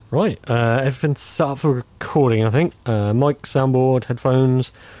Right, everything's set up for recording, I think. Mic, soundboard,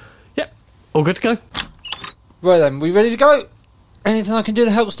 headphones. Yep, all good to go. Right then, we ready to go? Anything I can do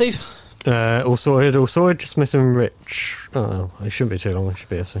to help, Steve? All sorted, just missing Rich. Oh, it shouldn't be too long, it should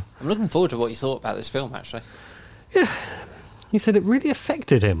be a soon. I'm looking forward to what you thought about this film, actually. Yeah, he said it really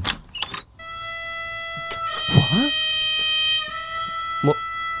affected him. What?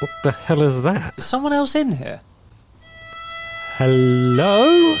 What the hell is that? Is someone else in here?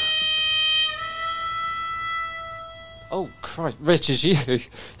 Hello? Oh, Christ. Rich, it's you. You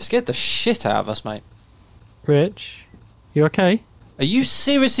scared the shit out of us, mate. Rich, you okay? Are you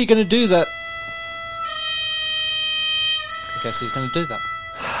seriously going to do that? I guess he's going to do that.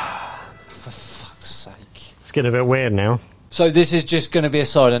 For fuck's sake. It's getting a bit weird now. So this is just going to be a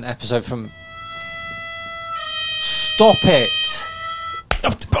silent episode from... Stop it!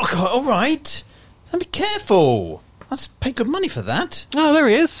 Oh, all right. Be careful. I pay good money for that. Oh, there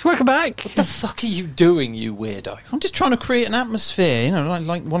he is. Welcome back. What the fuck are you doing, you weirdo? I'm just trying to create an atmosphere, you know,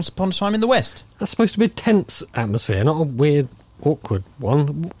 like Once Upon a Time in the West. That's supposed to be a tense atmosphere, not a weird, awkward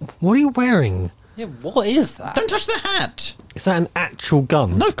one. What are you wearing? Yeah, what is that? Don't touch the hat. Is that an actual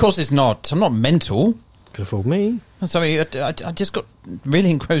gun? No, of course it's not. I'm not mental. Could have fooled me. Sorry, I just got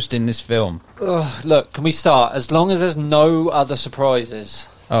really engrossed in this film. Ugh, look, can we start? As long as there's no other surprises.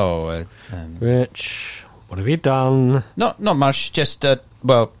 Oh, Rich, what have you done? not much. Just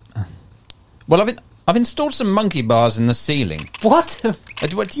well, I've installed some monkey bars in the ceiling. What?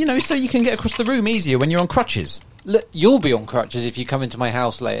 You know, so you can get across the room easier when you're on crutches. Look, you'll be on crutches if you come into my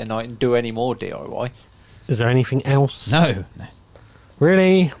house late at night and do any more DIY. Is there anything else? No.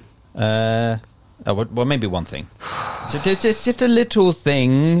 Really? Well, maybe one thing. It's just a little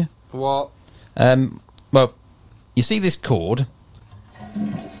thing. What? Well, you see this cord?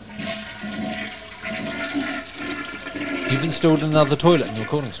 You've installed another toilet in the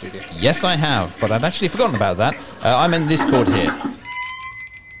recording studio? Yes, I have, but I've actually forgotten about that. I meant this cord here.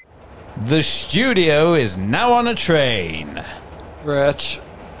 The studio is now on a train. Rich.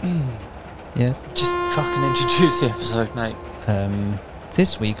 Yes? Just fucking introduce the episode, mate.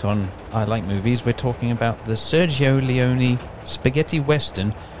 This week on I Like Movies, we're talking about the Sergio Leone spaghetti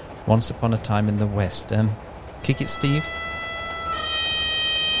western, Once Upon a Time in the West. Kick it, Steve.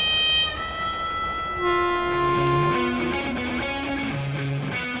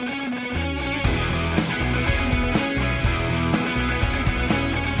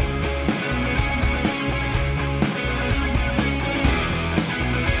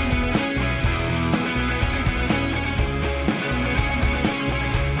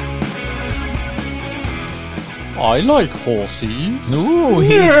 I like horses. Ooh,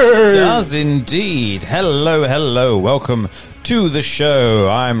 he does indeed. Hello. Welcome to the show.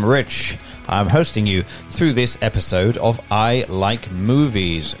 I'm Rich. I'm hosting you through this episode of I Like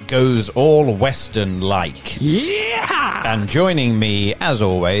Movies. Goes all Western-like. Yeah! And joining me, as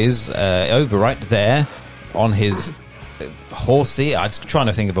always, over right there on his horsey. I was trying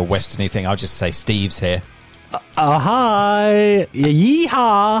to think of a Western-y thing. I'll just say Steve's here. Hi!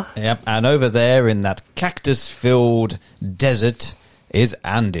 Yeehaw! Yep, and over there in that cactus-filled desert is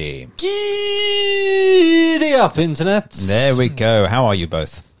Andy. Giddy up, internet. There we go. How are you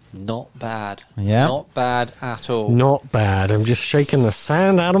both? Not bad. Yeah? Not bad at all. Not bad. I'm just shaking the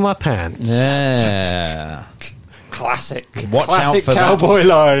sand out of my pants. Yeah. Classic. Watch Classic out for cowboy that.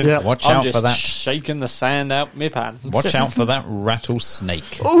 line. Yep. Watch I'm out just for that. shaking the sand out my pants. Watch out for that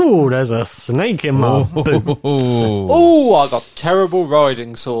rattlesnake. Oh, there's a snake in my boot. Ooh. Oh, I got terrible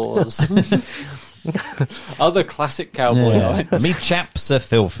riding sores. Other classic cowboy lines. Me chaps are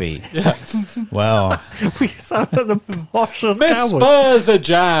filthy. Yeah. Well, We sound like the poshest Miss cowboy. Spurs are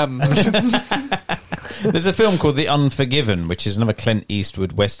jammed. there's a film called The Unforgiven, which is another Clint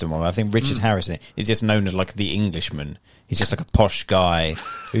Eastwood Western one. I think Richard Harrison is just known as like the Englishman. He's just like a posh guy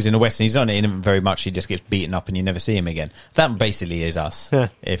who's in a Western. He's not in it very much. He just gets beaten up and you never see him again. That basically is us Yeah.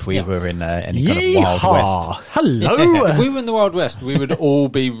 if we were in any kind of Wild Yeehaw! West. Hello! If we were in the Wild West, we would all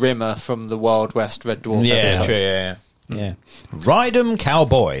be Rimmer from the Wild West Red Dwarf Yeah, episode. true. Yeah. Ride 'em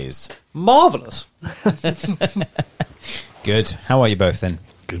Cowboys. Marvellous. Good. How are you both then?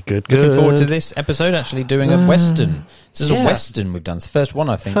 Good. Looking forward to this episode, actually doing a Western. This is yeah. a Western we've done. It's the first one,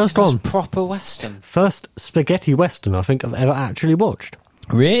 I think. First one. Proper Western. First spaghetti western I think I've ever actually watched.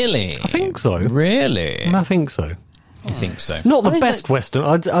 Really? I think so. Really? I think so. You think so? Not the think best Western.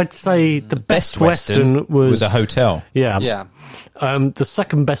 I'd say the best Western Western was a hotel. Yeah. Yeah. The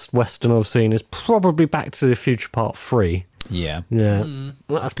second best Western I've seen is probably Back to the Future Part 3. Yeah. Yeah.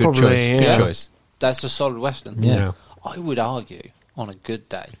 That's Good probably choice. yeah. Good choice. That's a solid Western. Yeah. I would argue, on a good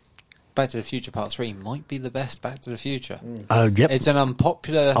day, Back to the Future Part 3 might be the best Back to the Future. Yep. It's an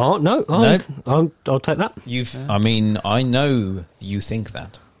unpopular... Oh, no. I'll take that. I mean, I know you think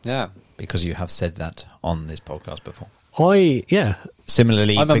that. Yeah. Because you have said that on this podcast before.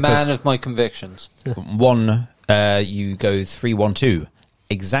 Similarly, I'm a man of my convictions. One, you go 3-1-2,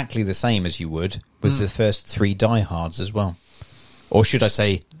 exactly the same as you would with the first 3 Die Hards as well. Or should I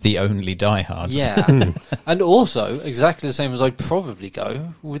say, the only Die Hards? Yeah. And also, exactly the same as I'd probably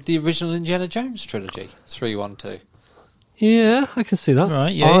go with the original Indiana Jones trilogy, 3-1-2. Yeah, I can see that.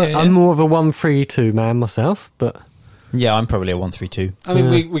 Right, I'm more of a 1-3-2 man myself, but... Yeah, I'm probably a 1-3-2. I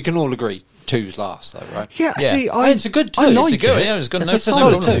mean, we can all agree 2's last, though, right? Yeah, see, it's a good 2. I like it's a good, it. yeah, it's good. It's No, a it's a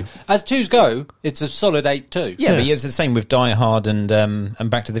solid solid 2. As 2's go, it's a solid 8-2. Yeah, but it's the same with Die Hard and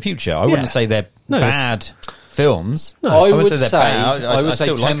Back to the Future. I wouldn't say they're bad films. No. I would say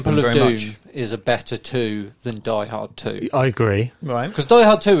still like Temple them of very Doom much. is a better 2 than Die Hard 2. I agree. Right. Because Die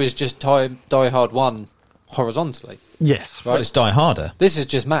Hard 2 is just Die Hard 1 horizontally. Yes. Right. But it's Die Harder. This is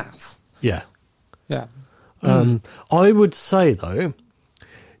just math. Yeah. Yeah. I would say, though,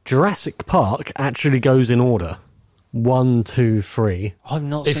 Jurassic Park actually goes in order. 1, 2, 3. I've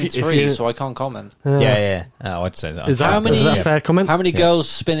not seen 3, so I can't comment. Yeah. Oh, I'd say that. Is that a fair comment? How many girls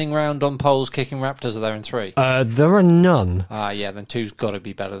spinning around on poles kicking raptors are there in 3? There are none. Yeah, then 2's got to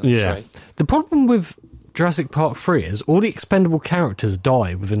be better than 3. The problem with Jurassic Park 3 is all the expendable characters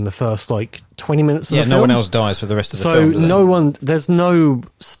die within the first, 20 minutes of the film. no one else dies for the rest of the film. So there's no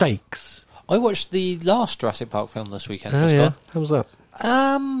stakes. I watched the last Jurassic Park film this weekend. How was that?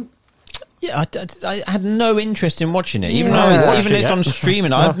 Yeah, I had no interest in watching it, even Yeah. though it's on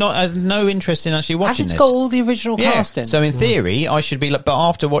streaming. I had no interest in actually watching It's this. got all the original cast in. So in theory, I should be. But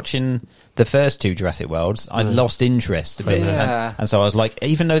after watching the first 2 Jurassic Worlds, I lost interest a bit, and so I was like,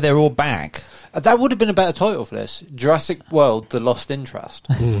 even though they're all back, That would have been a better title for this. Jurassic World: The Lost Interest.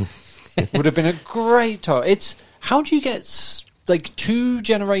 Would have been a great title. It's how do you get 2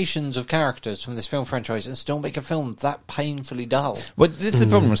 generations of characters from this film franchise and still make a film that painfully dull? well, this is the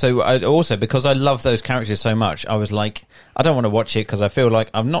problem. So also because I love those characters so much, I was like, I don't want to watch it because I feel like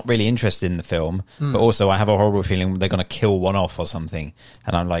I'm not really interested in the film, but also I have a horrible feeling they're going to kill one off or something,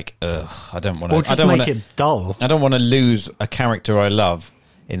 and I'm like, ugh, I don't want to. Or just make it dull. I don't want to lose a character I love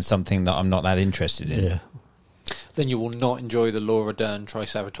in something that I'm not that interested in. Yeah. Then you will not enjoy the Laura Dern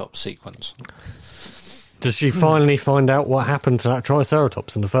Triceratops sequence. Does she finally find out what happened to that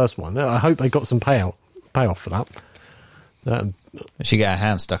Triceratops in the first one? I hope they got some payoff for that. She get her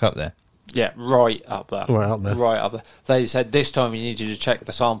hand stuck up there. Yeah, right up there. Right up there. Right up there. They said this time you need you to check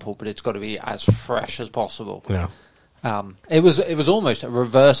the sample, but it's got to be as fresh as possible. Yeah. It was almost a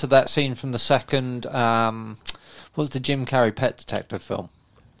reverse of that scene from the second. What was the Jim Carrey Pet Detective film?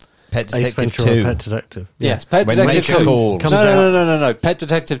 Pet Ace Detective Ventura, 2. Pet Detective. Yes, Pet When Detective Nature 2. Calls. No. Pet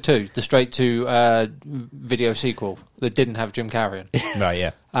Detective 2, the straight to video sequel that didn't have Jim Carrey in. Right,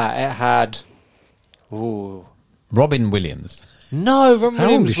 yeah. It had. Ooh. Robin Williams. No, Robin How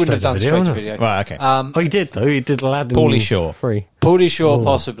Williams old wouldn't have is done straight straight to to video, video. Right, okay. He did, though. He did Aladdin Pauly Shore. 3. Pauly Shore,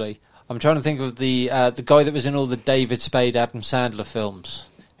 possibly. I'm trying to think of the guy that was in all the David Spade, Adam Sandler films,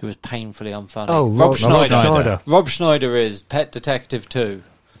 who was painfully unfunny. Oh, Rob Schneider. Schneider. Rob Schneider is Pet Detective 2.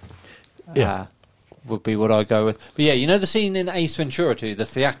 Yeah. Would be what I go with. But yeah, you know the scene in Ace Ventura 2, the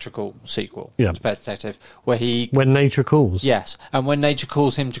theatrical sequel to Pet Detective, where When Nature Calls. Yes, and when nature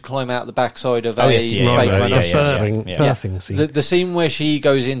calls him to climb out the backside of Birthing scene. The scene where she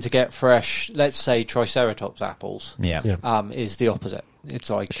goes in to get fresh, let's say Triceratops apples, is the opposite. It's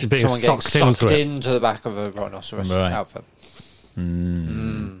like She's being someone getting sucked sucked into the back of a rhinoceros outfit.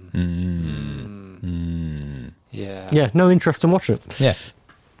 Yeah. Yeah, no interest in watching it. Yeah.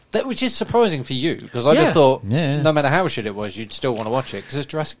 Which is surprising for you, because I'd have thought, no matter how shit it was, you'd still want to watch it, because it's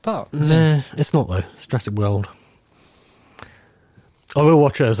Jurassic Park. Nah, it's not, though. It's Jurassic World. I will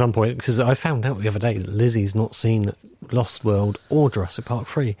watch it at some point, because I found out the other day that Lizzie's not seen Lost World or Jurassic Park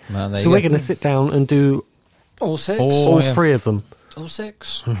 3. Well, so we're going to sit down and do all 6? All 3 of them. All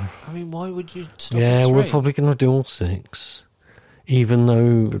 6? I mean, why would you stop Yeah, at 3? we're probably going to do all 6. Even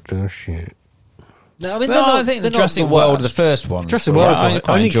though they're shit. No, I mean, I think the Jurassic World, the first one. Jurassic World, I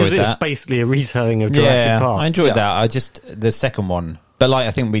quite enjoyed that. It's basically a retelling of Jurassic Park. I enjoyed that. The second one. But like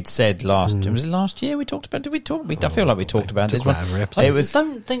I think we'd said was it last year we talked about? Did we talk? I feel like we talked about this one. I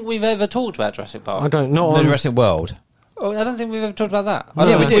don't think we've ever talked about Jurassic Park. I don't know. No, Jurassic World. Oh, I don't think we've ever talked about that.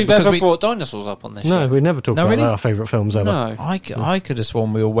 No, we did. We've ever brought dinosaurs up on this show. No, we never talked about our favourite films ever. No. I could have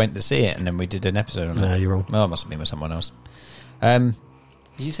sworn we all went to see it and then we did an episode on it. No, you're wrong. Well, it must have been with someone else. Are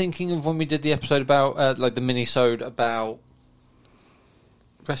you thinking of when we did the episode about, like the mini-sode about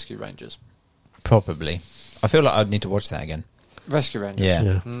Rescue Rangers? Probably. I feel like I'd need to watch that again. Rescue Rangers. Yeah,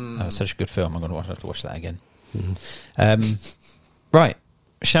 Yeah. that was such a good film. I'm going to have to watch that again. Right,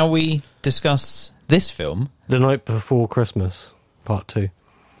 shall we discuss this film? The Night Before Christmas, Part 2.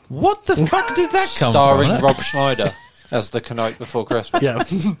 What the fuck did that come Starring from? Rob Schneider as the Night Before Christmas. Yeah.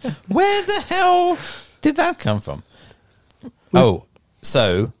 Where the hell did that come from? Oh,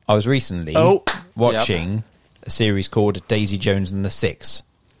 so I was recently watching a series called Daisy Jones and the Six,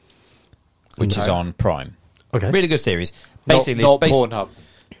 which is on Prime. Okay. Really good series. Basically, not it's Pornhub.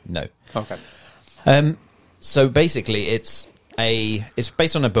 No. Okay. So basically, it's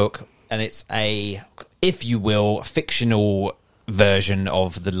based on a book, and it's a, if you will, fictional version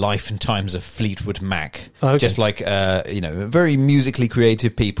of the life and times of Fleetwood Mac. Okay. Just like very musically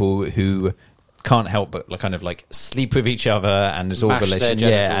creative people who can't help but kind of like sleep with each other and there's all Mash their relation,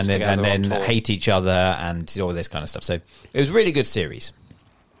 genitals and then together on tour. hate each other and all this kind of stuff. So it was a really good series.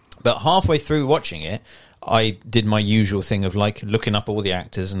 But halfway through watching it, I did my usual thing of like looking up all the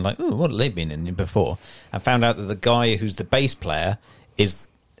actors and like, oh, what have they been in before? And found out that the guy who's the bass player is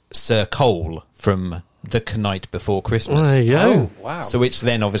Sir Cole from The Night Before Christmas. There you go. Oh, wow. So which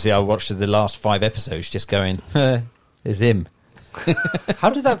then obviously I watched the last 5 episodes just going, it's him. How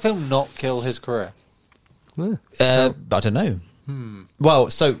did that film not kill his career? I don't know. Well,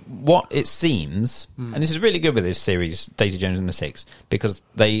 so what it seems, and this is really good with this series, Daisy Jones and the Six, because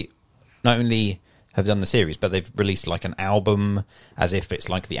they not only have done the series, but they've released like an album as if it's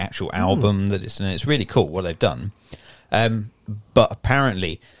like the actual album that it's, and it's really cool what they've done. But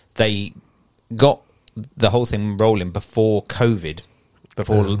apparently they got the whole thing rolling before COVID,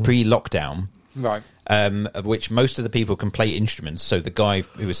 before pre-lockdown. Right. Of which most of the people can play instruments. So the guy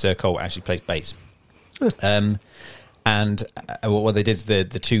who was Sir Cole actually plays bass. And what they did is the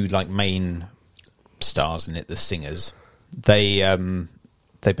two like main stars in it, the singers, they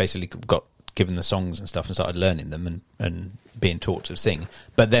basically got given the songs and stuff and started learning them and being taught to sing.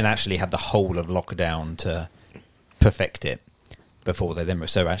 But then actually had the whole of lockdown to perfect it before they then were.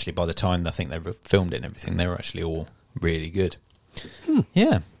 So actually by the time I think they filmed it and everything, they were actually all really good.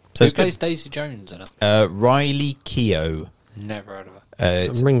 Yeah. So Who plays Daisy Jones in it? Riley Keough. Never heard of her.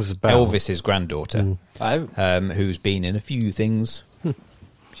 It's It rings a bell. Elvis's granddaughter, Oh. who's been in a few things.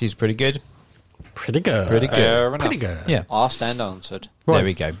 She's pretty good. Pretty good. Pretty good. Fair enough. Pretty good. Yeah. Asked and answered. Right. There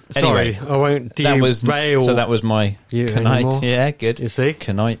we go. Sorry, Anyway, I won't derail. so that was my anymore. Knight. Yeah, good. You see?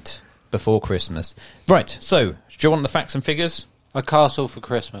 Knight Before Christmas. Right. So, do you want the facts and figures? A castle for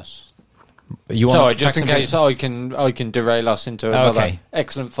Christmas. You want Sorry, facts just in and case figures? I can derail us into another Okay.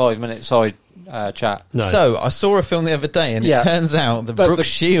 excellent 5-minute side chat. No. So, I saw a film the other day, and Yeah. it turns out that But Brooke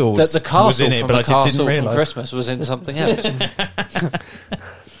Shields the castle was in it, from but the I just didn't castle from realise. Christmas was in something else.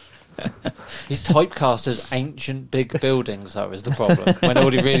 He's typecast as ancient big buildings, though, is the problem. When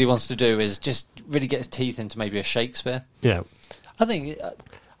all he really wants to do is just really get his teeth into maybe a Shakespeare. Yeah. I think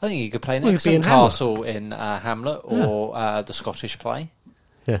he could play an Well, he'd be excellent in Hamlet. castle in Hamlet or the Scottish play.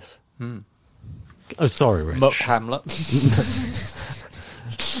 Yes. Oh, sorry, Rich. Muck Hamlet.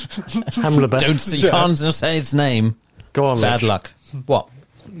 Hamlet. You can't say its name. Go on, Bad Rich. luck. What?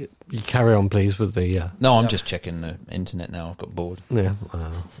 You carry on, please, with the... No, I'm just checking the internet now. I've got bored. yeah,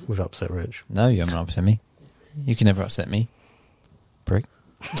 we've upset Rich. No, you haven't upset me. You can never upset me. Prick.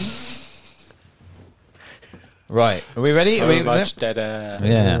 Right, are we ready? So Are we much dead air.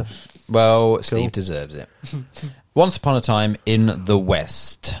 Yeah. Well, Steve deserves it. Once Upon a Time in the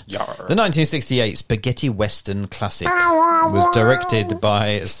West. Yar. The 1968 spaghetti western classic was directed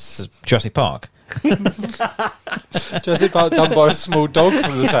by Jurassic Park. Jurassic Park done by a small dog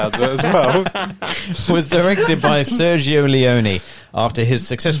from the sound of it as well. Was directed by Sergio Leone after his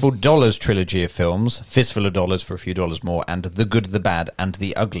successful Dollars trilogy of films, Fistful of Dollars for a Few Dollars More, and The Good, the Bad, and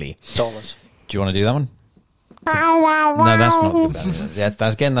the Ugly. Dollars. Do you want to do that one? No, that's not good. Yeah,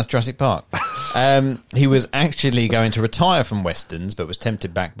 that's Jurassic Park. He was actually going to retire from westerns, but was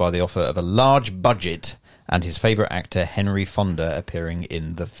tempted back by the offer of a large budget and his favourite actor Henry Fonda appearing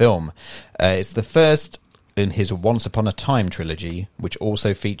in the film. It's the first in his Once Upon a Time trilogy, which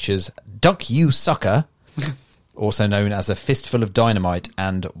also features Duck You Sucker, also known as A Fistful of Dynamite,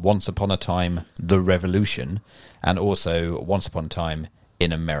 and Once Upon a Time The Revolution, and also Once Upon a Time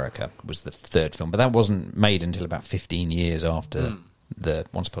in America was the third film, but that wasn't made until about 15 years after the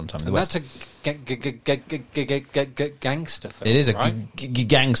Once Upon a Time in the And West. that's a gangster film. It is a right?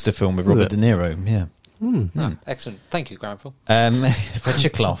 gangster film with Robert De Niro, yeah. Excellent. Thank you, Granville. Fetch your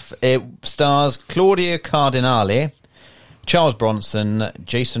cloth. It stars Claudia Cardinale, Charles Bronson,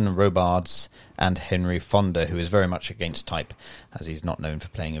 Jason Robards, and Henry Fonda, who is very much against type, as he's not known for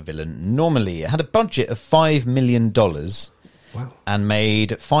playing a villain. Normally, it had a budget of $5 million Wow. and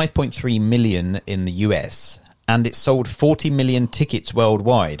made $5.3 million in the US and it sold 40 million tickets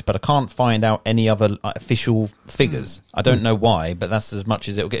worldwide, but I can't find out any other official figures. I don't know why, but that's as much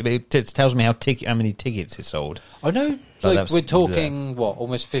as it'll get. It tells me how many tickets it sold. I know, we're talking,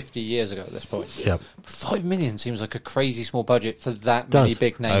 almost 50 years ago at this point. Yeah. 5 million seems like a crazy small budget for that many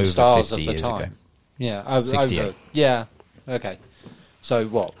big name Over stars 50 of the years time. ago. Yeah, 68. Yeah, okay. So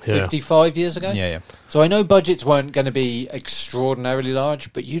what, Yeah. 55 years ago? Yeah. So I know budgets weren't going to be extraordinarily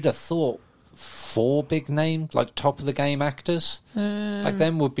large, but you'd have thought 4 big names, like top of the game actors, like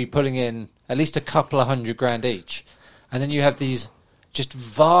them would be pulling in at least a couple of $100,000 each. And then you have these just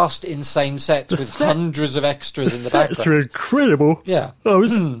vast, insane sets with hundreds of extras in the Sets are background. incredible. Yeah. I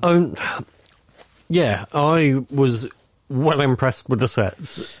was, I was well impressed with the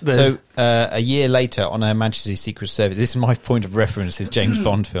sets. So a year later, on Her Majesty's Secret Service, this is my point of reference, is James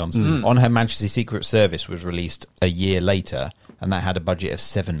Bond films. On Her Majesty's Secret Service was released a year later, and that had a budget of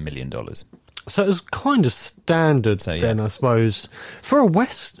 $7 million. So it was kind of standard then, I suppose. For a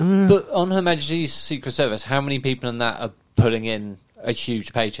West... But on Her Majesty's Secret Service, how many people in that are pulling in a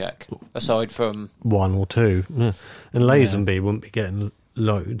huge paycheck, aside from... 1 or 2. Yeah. And Lazenby wouldn't be getting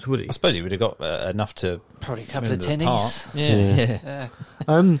loads, would he? I suppose he would have got enough to... Probably a couple of the tinnies. part.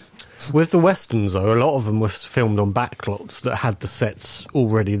 Yeah. With the Westerns, though, a lot of them were filmed on backlots that had the sets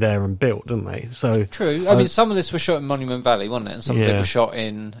already there and built, didn't they? So True. I mean, some of this was shot in Monument Valley, wasn't it? And some of it was shot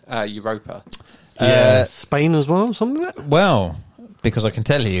in Europa. Spain as well, some of it? Well, because I can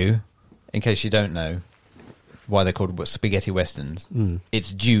tell you, in case you don't know, why they're called spaghetti westerns,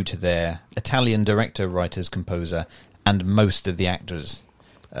 it's due to their Italian director, writers, composer, and most of the actors,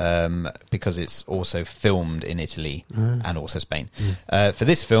 because it's also filmed in Italy and also Spain. For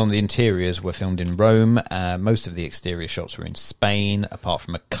this film, the interiors were filmed in Rome. Most of the exterior shots were in Spain, apart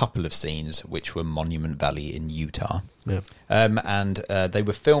from a couple of scenes which were Monument Valley in Utah. Yeah. And they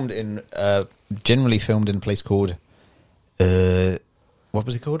were filmed in, generally filmed in a place called, what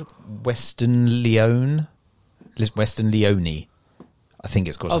was it called? Western Leone, I think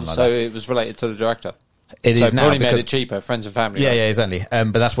it's called something like that. So it was related to the director. It so is now probably made because it cheaper, friends and family. yeah, right? yeah, exactly.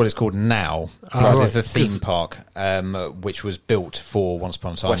 But that's what it's called now, because right. it's the theme park, which was built for Once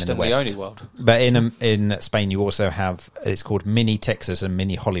Upon a Time Western in the West. Leone world. But in Spain, you also have, it's called Mini Texas and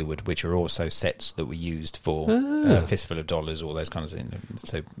Mini Hollywood, which are also sets that were used for Fistful of Dollars, all those kinds of things.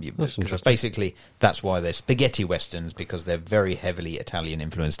 So basically, that's why they're spaghetti westerns, because they're very heavily Italian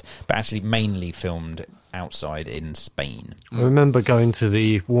influenced, but actually mainly filmed outside in Spain. I remember going to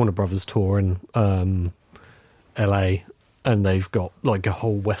the Warner Brothers tour in LA, and they've got like a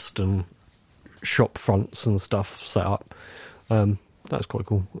whole Western shop fronts and stuff set up. That's quite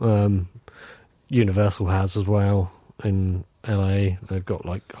cool. Universal has as well in LA. They've got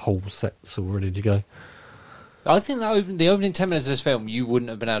like whole sets all ready to go. I think that the opening 10 minutes of this film, you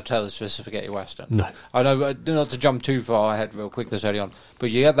wouldn't have been able to tell this was a spaghetti western. No. I know, not to jump too far ahead real quick this early on, but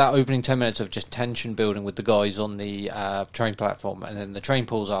you had that opening 10 minutes of just tension building with the guys on the train platform, and then the train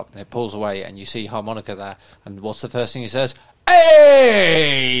pulls up and it pulls away, and you see harmonica there, and what's the first thing he says?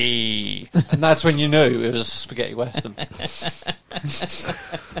 Hey! And that's when you knew it was a spaghetti western. There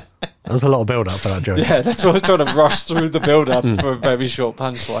was a lot of build up for that joke. Yeah, that's why I was trying to rush through the build up for a very short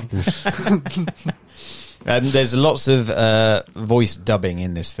punchline. And there's lots of voice dubbing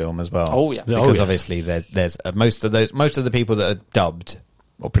in this film as well. Oh yeah, because obviously there's most of the people that are dubbed,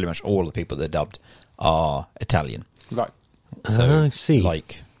 or pretty much all the people that are dubbed, are Italian. Right. So I see.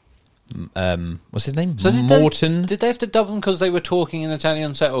 Like, what's his name? So Morton. Did they have to dub them because they were talking in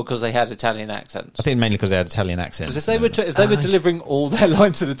Italian set, or because they had Italian accents? I think mainly because they had Italian accents. Because if they were delivering all their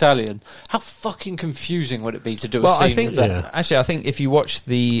lines in Italian, how fucking confusing would it be to do a scene with them? Actually, I think if you watch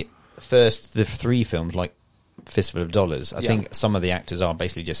the 3 films, like Fistful of Dollars, I think some of the actors are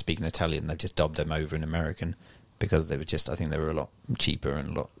basically just speaking Italian. They've just dubbed them over in American because they were I think they were a lot cheaper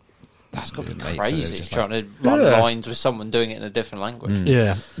and a lot. That's got to be made, crazy, so trying to run lines with someone doing it in a different language.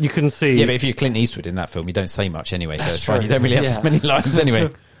 Yeah, you can see. Yeah, but if you're Clint Eastwood in that film, you don't say much anyway, so it's fine. true. You don't really have as many lines anyway.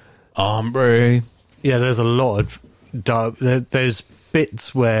 Hombre. Yeah, there's a lot of dub. There's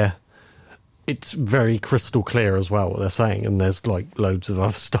bits where it's very crystal clear as well what they're saying, and there's like loads of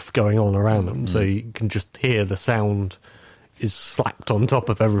other stuff going on around them, so you can just hear the sound is slapped on top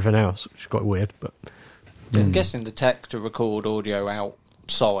of everything else, which is quite weird. But I'm guessing the tech to record audio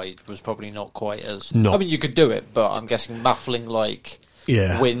outside was probably not quite as... No. I mean, you could do it, but I'm guessing muffling like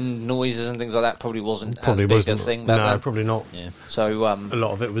wind noises and things like that probably wasn't as big a thing back then. No, probably not. Yeah. So a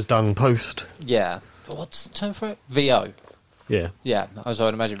lot of it was done post. yeah. What's the term for it? VO. Yeah, Yeah, as I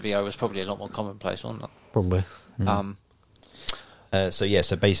would imagine VO was probably a lot more commonplace, wasn't it? probably.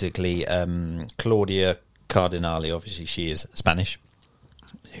 So basically, Claudia Cardinale, obviously she is Spanish,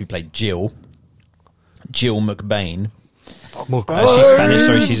 who played Jill. Jill McBain. More She's Spanish,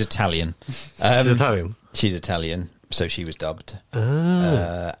 sorry, she's Italian. She's Italian. She's Italian, so she was dubbed.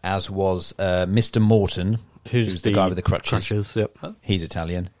 As was Mr. Morton, who's the guy with the crutches. Yep. He's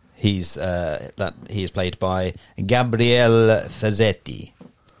Italian. He is played by Gabriele Fazzetti.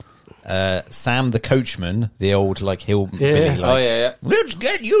 Sam the coachman, the old hillbilly. Yeah. Let's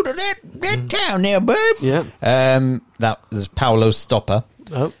get you to that town there, babe. Yeah. That was Paolo Stopper.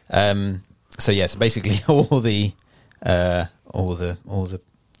 Oh. So basically all the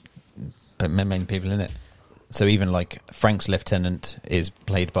main people in it. So even Frank's lieutenant is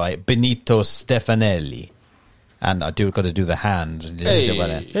played by Benito Stefanelli, and I got to do the hand.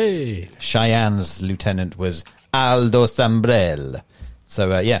 Hey. Cheyenne's lieutenant was Aldo Sambrel.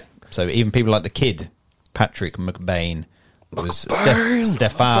 So so even people like the kid Patrick McBain was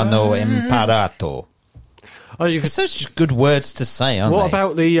Stefano Imparato. Oh, you It's such good words to say, aren't What they?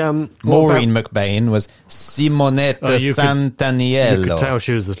 about the Maureen McBain was Simonetta Santaniello. You could tell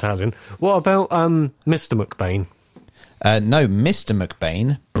she was Italian. What about Mr. McBain? No, Mr.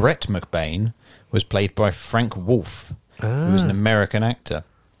 McBain, Brett McBain, was played by Frank Wolf, who was an American actor.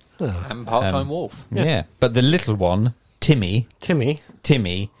 And part-time wolf. Yeah. But the little one, Timmy,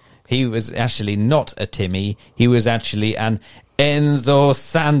 he was actually not a Timmy. He was actually an Enzo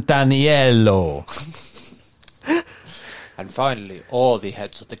Santaniello. And finally, all the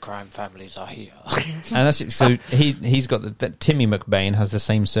heads of the crime families are here. And that's it. So he's got that Timmy McBain has the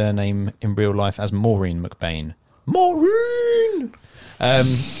same surname in real life as Maureen McBain. Maureen.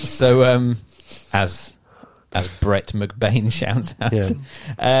 As Brett McBain shouts out.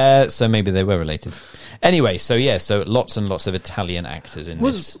 Yeah. So maybe they were related. Anyway, so lots and lots of Italian actors in this.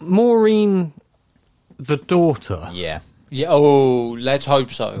 Was Maureen the daughter? Yeah. Yeah. Oh, let's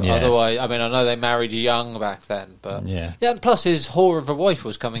hope so. Yes. Otherwise, I know they married young back then, but Yeah. and plus his whore of a wife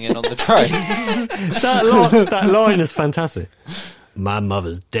was coming in on the train. That line is fantastic. My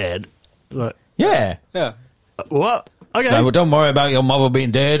mother's dead. Yeah. Yeah. What? Okay. So don't worry about your mother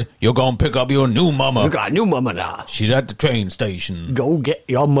being dead. You're going to pick up your new mama. You got a new mama now. She's at the train station. Go get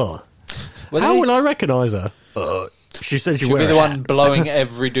your mother. Well, How will I recognise her? She said she'll be the one blowing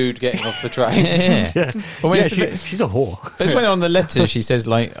every dude getting off the train. Yeah. But when she's a whore. But it's when on the letter she says,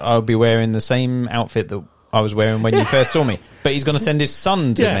 I'll be wearing the same outfit that I was wearing when you first saw me. But he's going to send his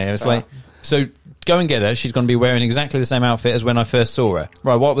son to me. It's so go and get her. She's going to be wearing exactly the same outfit as when I first saw her.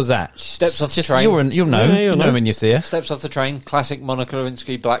 Right, what was that? She steps off the train. You'll know. You'll know when you see her. Steps off the train. Classic Monica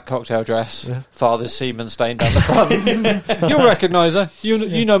Lewinsky black cocktail dress. Yeah. Father's semen stain down the front. You'll recognise her.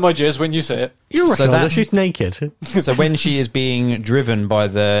 You know my jizz when you see it. You'll recognise her. She's naked. So when she is being driven by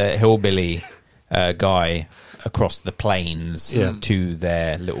the hillbilly guy across the plains to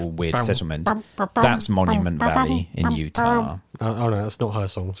their little weird settlement, that's Monument Valley in Utah. Oh no, that's not her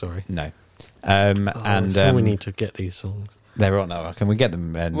song. Sorry. No. We need to get these songs. They're on. No, can we get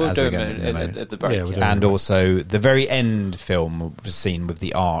them? We'll do them at the break. And also the very end film was seen with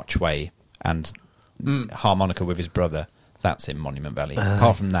the archway and harmonica with his brother. That's in Monument Valley.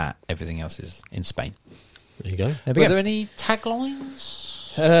 Apart from that, everything else is in Spain. There you go. Were there any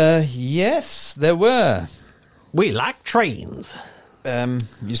taglines? Yes, there were. We like trains.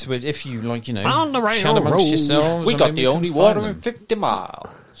 If you on the chat amongst road. yourselves, We got the only water in 50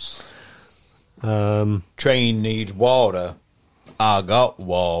 miles. Train needs water. I got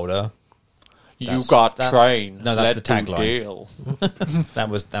water. You got train. No, that's the tagline. that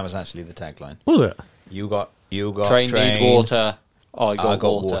was actually the tagline. Was it? You got train need water. I got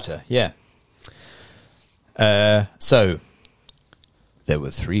water. Yeah. So there were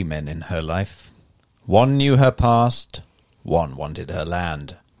 3 men in her life. One knew her past. One wanted her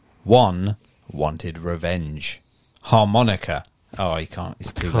land. One wanted revenge. Harmonica. Oh, you can't.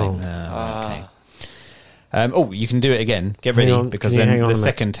 It's too late. No, okay. You can do it again. Get ready, because then the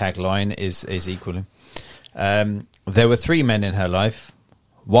second tagline is equally. There were 3 men in her life.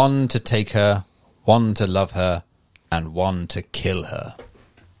 One to take her, one to love her, and one to kill her.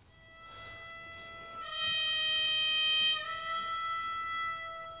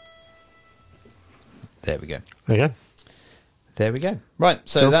 There we go. There we go. Right,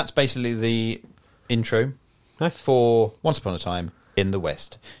 so That's basically the intro for Once Upon a Time in the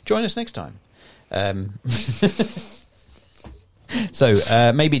West. Join us next time.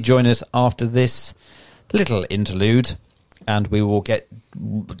 So maybe join us after this little interlude, and we will get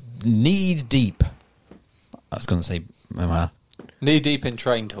knee deep. I was going to say... knee deep in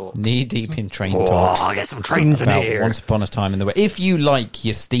train talk. Knee deep in train talk. I'll get some trains in here. Once Upon a Time in the West. If you like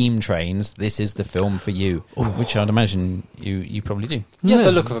your steam trains, this is the film for you, which I'd imagine you probably do. Yeah,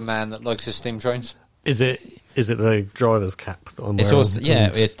 the look of a man that likes his steam trains. Is it Is it the driver's cap that I'm It's wearing? also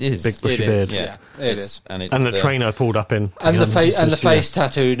it is. Big bushy It beard. is, yeah. It is. And it's And the trainer pulled up in. And the together. face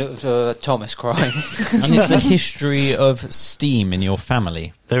tattoo of Thomas crying. And it's the history of steam in your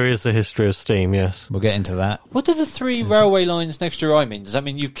family. There is a history of steam, yes. We'll get into that. What do the 3 railway lines next to your eye mean? Does that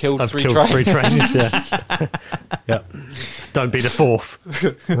mean you've killed I've 3 killed trains? 3 trains, yeah. Yeah. Don't be the 4th.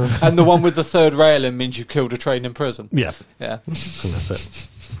 And the one with the 3rd railing means you've killed a train in prison? Yeah. Yeah. And that's it.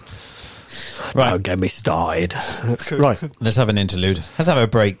 Right. Don't get me started. Right. Let's have an interlude. Let's have a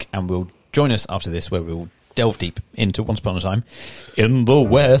break, and we'll join us after this, where we'll delve deep into Once Upon a Time in the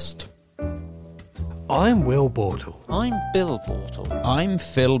West. I'm Will Bortle. I'm Bill Bortle. I'm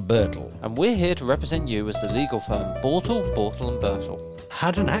Phil Birtle. And we're here to represent you as the legal firm Bortle, Bortle & Birtle.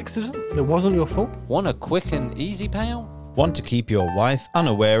 Had an accident? It wasn't your fault? Want a quick and easy payout? Want to keep your wife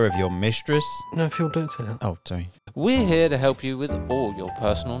unaware of your mistress? No, Phil, don't say that. Oh, sorry. We're here to help you with all your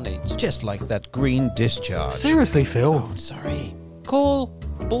personal needs. Just like that green discharge. Seriously, Phil. Oh, I'm sorry. Call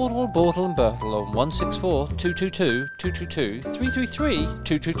Bortle, Bortle & Birtle on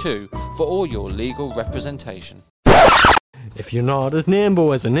 164-222-222-333-222 for all your legal representation. If you're not as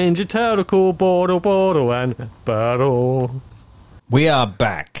nimble as a Ninja Turtle, call Bortle and Birtle. We are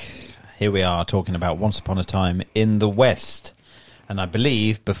back. Here we are talking about Once Upon a Time in the West. And I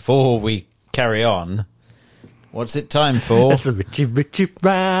believe, before we carry on, what's it time for? It's a Richie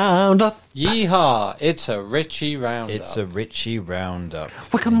Roundup. Yeehaw! It's a Richie Roundup. It's a Richie Roundup.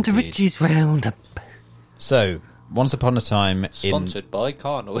 Welcome to Indeed. Richie's Roundup. So, Once Upon a Time Sponsored by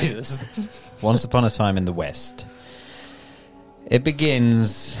Car Noises. Once Upon a Time in the West. It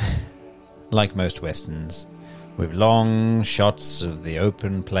begins, like most westerns, with long shots of the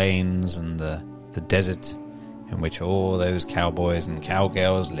open plains and the desert in which all those cowboys and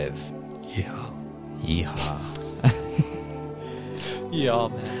cowgirls live. Yeah. Yeehaw. Yeah,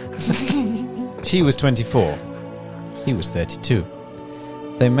 man. She was 24. He was 32.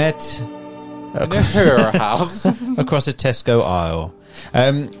 They met In her house. across a Tesco aisle.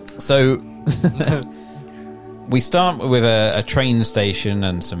 So we start with a train station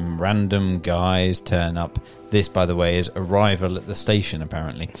and some random guys turn up. This, by the way, is arrival at the station,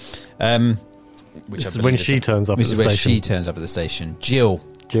 apparently. Which This I is when believe she turns up at This the is when station. she turns up at the station. Jill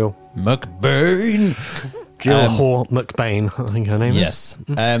Jill. McBain. Jill Hoare McBain, I think her name Yes.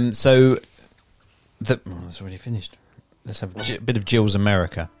 So that's already finished. Let's have a bit of Jill's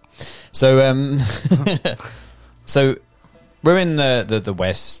America. So so we're in the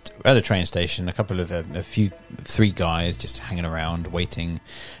West at a train station. A couple of 3 guys just hanging around waiting.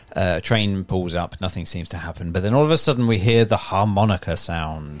 A train pulls up. Nothing seems to happen. But then all of a sudden we hear the harmonica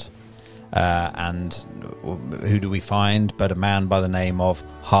sound. And who do we find but a man by the name of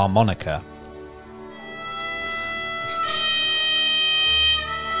Harmonica?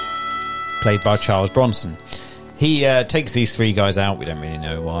 Played by Charles Bronson. He takes these 3 guys out. We don't really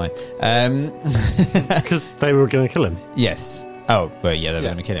know why. Because they were going to kill him. Yes. Oh, well, yeah, they're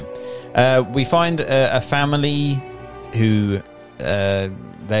going to kill him. We find a family who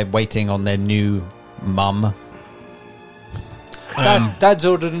they're waiting on their new mum. Dad's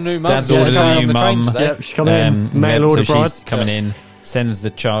ordered a new mum. Dad's She's ordered a coming new on the train mum. today. Yeah, she's coming in. Mail order so bride. she's coming in. Sends the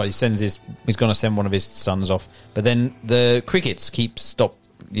child. He's going to send one of his sons off, but then the crickets keep stop.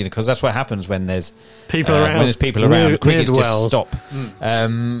 You know, because that's what happens when there's People around. When there's people around, Near crickets the just wells. stop.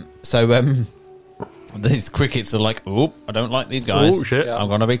 These crickets are like, oh, I don't like these guys. Oh, shit. I'm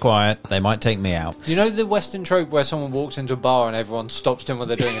going to be quiet. They might take me out. You know the Western trope where someone walks into a bar and everyone stops doing what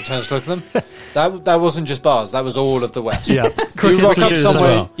they're doing and turns to look at them? That wasn't just bars. That was all of the West. Yeah. You Crickets rock will up do this as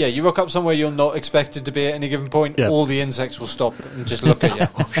somewhere. well. Yeah, you rock up somewhere you're not expected to be at any given point. Yeah. All the insects will stop and just look at you.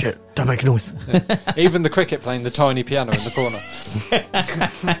 Oh, shit. Don't make a noise. Even the cricket playing the tiny piano in the corner.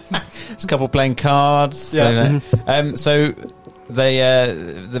 There's a couple playing cards. Yeah. So they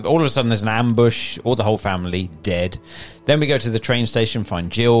all of a sudden there's an ambush. All the whole family dead. Then we go to the train station, find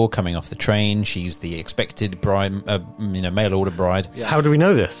Jill coming off the train. She's the expected bride, mail order bride, Yeah. How do we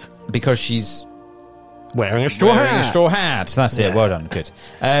know this? because she's Wearing a straw wearing hat. a straw hat. That's it. Yeah. Well done. Good.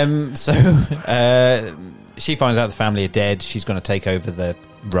 So she finds out the family are dead. She's going to take over the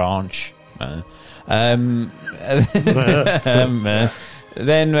ranch.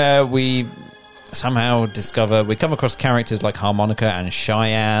 Then we somehow we come across characters like Harmonica and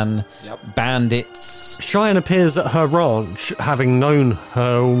Cheyenne, Yep. bandits. Cheyenne appears at her ranch, having known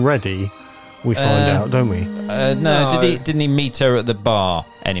her already. We find out, don't we? No, didn't he meet her at the bar?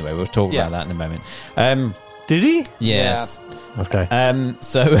 Anyway, we'll talk Yeah. about that in a moment. Did he? Yes. Okay.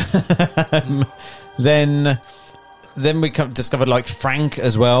 So then we discovered like Frank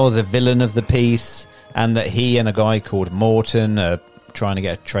as well, the villain of the piece, and that he and a guy called Morton are trying to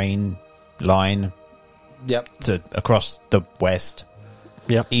get a train line Yep. to across the west,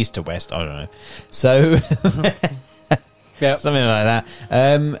 Yep. east to west. I don't know. So Yep. something like that.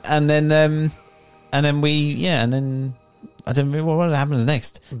 And then I don't know what happens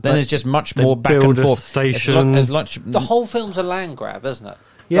next. Then it's just much more back and build a forth. station. The whole film's a land grab, isn't it?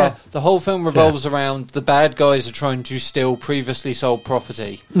 Yeah. The whole film revolves around the bad guys are trying to steal previously sold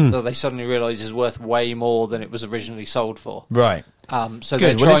property that they suddenly realise is worth way more than it was originally sold for. Right. So Good. they're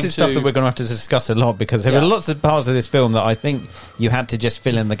Well, trying this is stuff that we're going to have to discuss a lot because there were lots of parts of this film that I think you had to just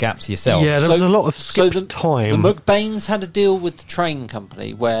fill in the gaps yourself. Yeah, there was a lot of skipped time. The McBains had a deal with the train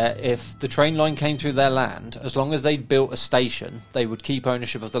company where if the train line came through their land, as long as they'd built a station, they would keep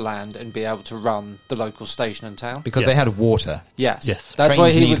ownership of the land and be able to run the local station in town. Because they had water. Yes. Yes. That's Trains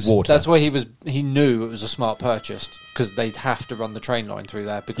why he need was. water. That's why he knew it was a smart purchase because they'd have to run the train line through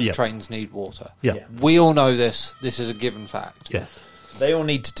there because Yeah. trains need water. Yeah. We all know this. This is a given fact. Yes. They all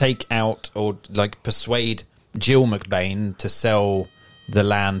need to take out or persuade Jill McBain to sell the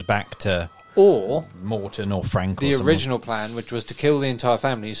land back to Or Morton or Frank or the someone. original plan, which was to kill the entire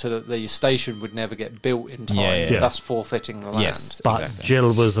family so that the station would never get built in time, Yeah. thus forfeiting the land. Yes. But Exactly.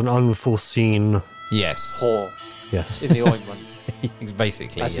 Jill was an unforeseen. Yes. Whore Yes. in the ointment.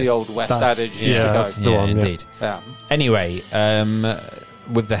 Basically, That's yes. the old West That's- adage used yeah, to that's go. the Yeah, one, yeah. indeed. Yeah. Anyway,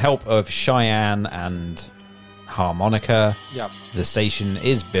 with the help of Cheyenne and Harmonica, Yeah. the station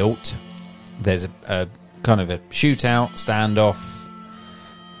is built. There's a kind of a shootout, standoff.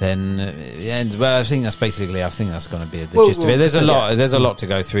 Then it ends. Well, I think that's going to be the gist of it. There's a lot to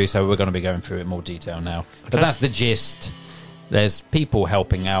go through, so we're going to be going through it in more detail now. But that's the gist. There's people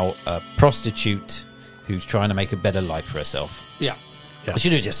helping out a prostitute who's trying to make a better life for herself. Yeah. Yeah. I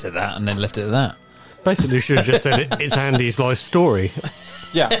should have just said that and then left it at that. Basically, should have just said it's Andy's life story.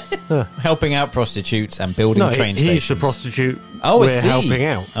 Yeah. Helping out prostitutes and building No, train he's stations. the prostitute. Oh, I we're see. helping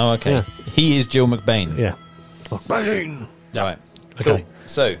out. Oh, okay. Yeah. He is Jill McBain. Yeah. Bang! Right. Okay. Cool.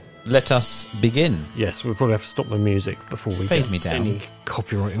 So, let us begin. Yes, we'll probably have to stop the music before we Fade get me down. any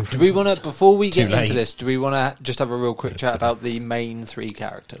copyright infringement. Do we want to, before we get Too late. into this, do we want to just have a real quick chat about the main three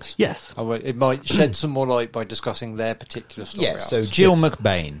characters? Yes. It might shed some more light by discussing their particular story. Yes, so arcs. Jill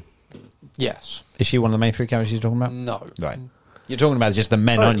McBain. Yes. Is she one of the main three characters you're talking about? No. Right. You're talking about just the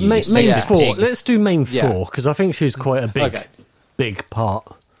men, aren't you? Main You sexist four. pig. Let's do main Yeah. four, because I think she's quite a Okay. big part.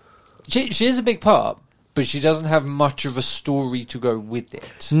 She is a big part, but she doesn't have much of a story to go with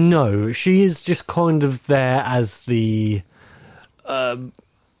it. No, she is just kind of there as the... I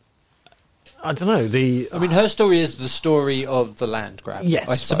don't know, the... I mean, her story is the story of the land grab. Yes.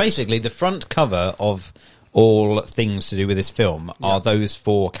 I So suppose. basically, the front cover of all things to do with this film are those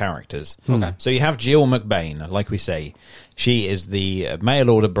four characters. Okay. So you have Jill McBain, like we say. She is the mail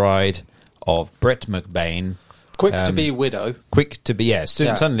order bride of Brett McBain. Quick to be a widow. Quick to be, yes.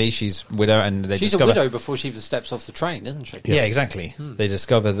 Yeah. Suddenly she's widow and they She's discover... a widow before she even steps off the train, isn't she? Yeah, exactly. They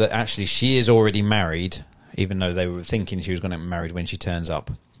discover that actually she is already married, even though they were thinking she was going to get married when she turns up.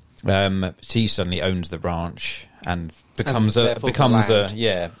 She suddenly owns the ranch and becomes And a therefore becomes the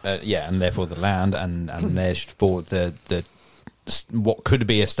a land. and therefore the land and therefore the what could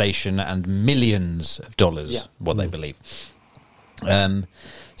be a station and millions of dollars, what they believe.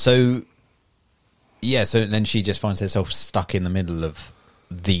 So then she just finds herself stuck in the middle of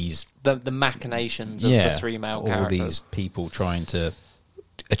these The machinations of the three male all characters. these people trying to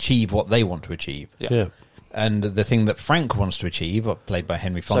achieve what they want to achieve. Yeah. And the thing that Frank wants to achieve, played by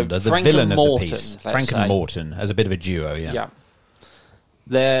Henry Fonda, the Frank villain and of Morton, the piece, let's Frank say. and Morton, as a bit of a duo, Yeah.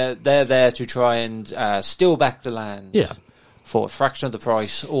 They're there to try and steal back the land Yeah. for a fraction of the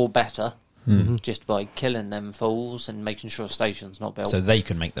price or better, just by killing them fools and making sure a station's not built. So they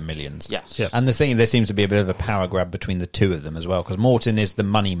can make the millions. Yes. Yeah. And the thing, there seems to be a bit of a power grab between the two of them as well, because Morton is the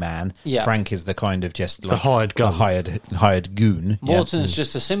money man, Yeah. Frank is the kind of just like hired gun. a hired goon. Yeah. Morton's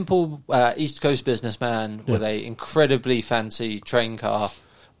just a simple East Coast businessman with a incredibly fancy train car,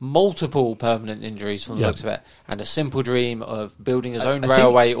 multiple permanent injuries from the looks of it, and a simple dream of building his own I think-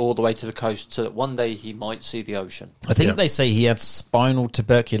 railway all the way to the coast so that one day he might see the ocean. I think Yeah. they say he had spinal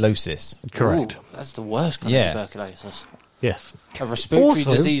tuberculosis. Correct. Ooh, that's the worst kind Yeah. of tuberculosis. Yes. A respiratory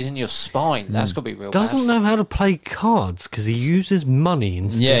Also, disease in your spine. That's got to be real Doesn't bad. know how to play cards because he uses money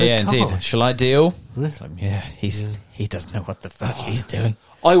instead Yeah, of indeed. cards. Shall I deal? Yeah. It's like, he doesn't know what the fuck he's doing.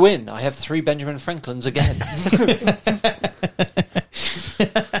 I win. I have 3 Benjamin Franklins again.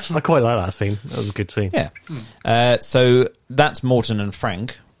 I quite like that scene. That was a good scene. Yeah. So that's Morton and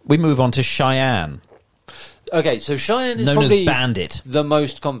Frank. We move on to Cheyenne. Okay, so Cheyenne is known as probably Bandit. the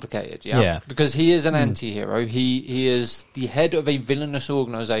most complicated, Yeah. because he is an anti-hero. He is the head of a villainous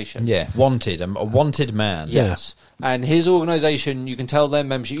organisation. Yeah, wanted, a wanted man. Yes. And his organisation, you can tell their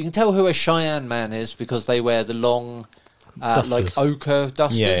membership. You can tell who a Cheyenne man is because they wear the long, like ochre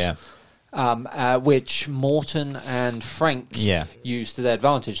dusters. Yeah. Which Morton and Frank use to their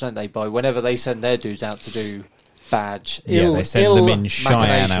advantage, don't they? By whenever they send their dudes out to do bad, they send them in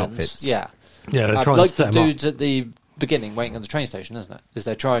Cheyenne outfits. Yeah. Yeah, they're trying like to set the him dudes at the beginning waiting at the train station, isn't it? Is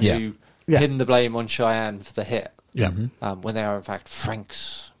they're trying to pin the blame on Cheyenne for the hit. Yeah. When they are in fact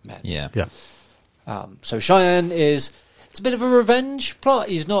Frank's men. Yeah. Yeah. So Cheyenne it's a bit of a revenge plot.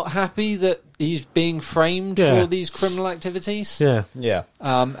 He's not happy that he's being framed for these criminal activities. Yeah. Yeah.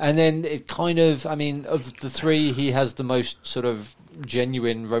 And then it kind of, I mean, of the three, he has the most sort of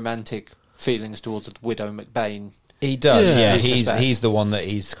genuine romantic feelings towards the Widow McBain. He does, Yeah. He's the one that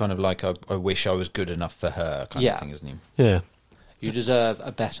he's kind of like, I wish I was good enough for her kind of thing, isn't he? Yeah. You deserve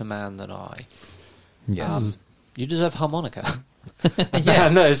a better man than I. Yes. You deserve harmonica. A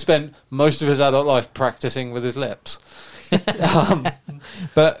man that has spent most of his adult life practicing with his lips.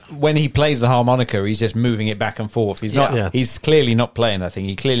 But when he plays the harmonica, he's just moving it back and forth. He's not. Yeah. He's clearly not playing that thing.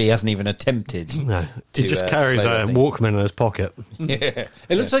 He clearly hasn't even attempted. No. He just carries play a that thing. Walkman in his pocket. Yeah.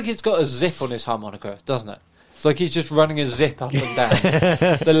 It looks like it's got a zip on his harmonica, doesn't it? It's like he's just running a zip up and down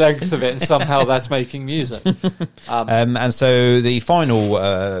the length of it, and somehow that's making music. And so the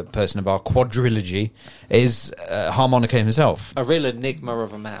final person of our quadrilogy is harmonica himself. A real enigma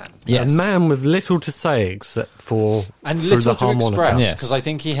of a man. Yes. A man with little to say except for And through little the to harmonica. express, Yes. because I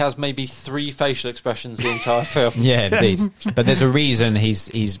think he has maybe 3 facial expressions the entire film. Yeah, indeed. But there's a reason he's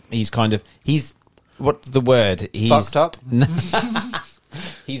what's the word? He's Fucked up.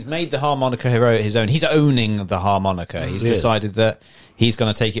 He's made the harmonica his own. He's owning the harmonica. He's decided that he's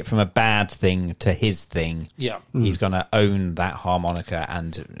going to take it from a bad thing to his thing. Yeah. He's going to own that harmonica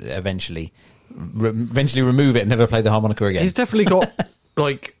and eventually remove it and never play the harmonica again. He's definitely got,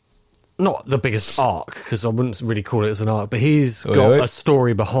 like, not the biggest arc, because I wouldn't really call it as an arc, but he's got a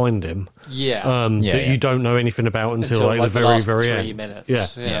story behind him. Yeah. That you don't know anything about until like the very, last very 3 end.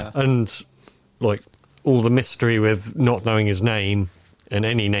 minutes. Yeah. And, like, all the mystery with not knowing his name, and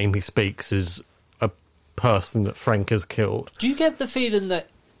any name he speaks is a person that Frank has killed. Do you get the feeling that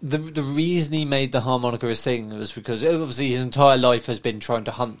the reason he made the harmonica his thing was because obviously his entire life has been trying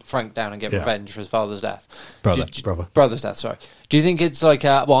to hunt Frank down and get revenge for his father's death? Brother's death, sorry. Do you think it's like,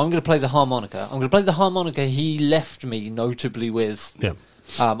 I'm going to play the harmonica. I'm going to play the harmonica he left me notably with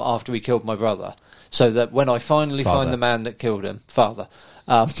after he killed my brother, so that when I finally find the man that killed him, father,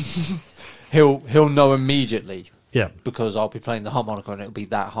 he'll know immediately. Yeah. Because I'll be playing the harmonica and it'll be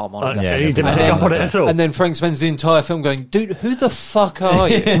that harmonica. He didn't pick up on it at all. And then Frank spends the entire film going, dude, who the fuck are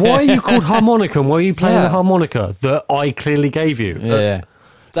you? Why are you called harmonica and why are you playing the harmonica that I clearly gave you? Yeah.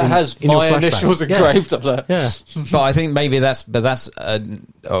 That has my initials engraved on it. Yeah. But I think maybe that's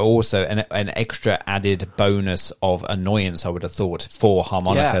also an extra added bonus of annoyance, I would have thought, for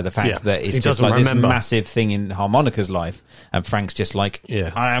harmonica. Yeah. The fact that it's He just doesn't like remember. this massive thing in harmonica's life, and Frank's just like,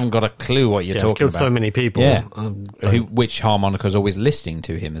 Yeah. I haven't got a clue what you're I've talking killed about. so many people. Yeah. Don't- Which harmonica's always listening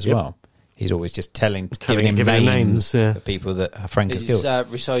to him as well. He's always just giving him giving names names, of people that Frank has He's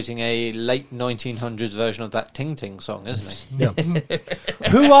killed. reciting a late 1900s version of that Ting Ting song, isn't he? Yeah.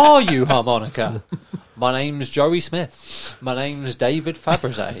 Who are you, harmonica? My name's Joey Smith. My name's David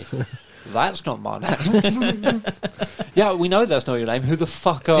Fabergé. That's not my name. Yeah, we know that's not your name. Who the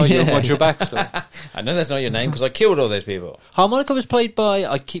fuck are you and what's your backstory? I know that's not your name because I killed all those people. Harmonica was played by,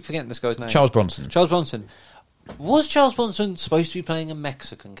 I keep forgetting this guy's name. Charles Bronson. Charles Bronson. Was Charles Bronson supposed to be playing a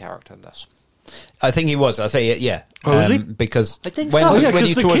Mexican character in this? I think he was. I say yeah. Oh, was he? Because I think when, so. Oh, yeah, when because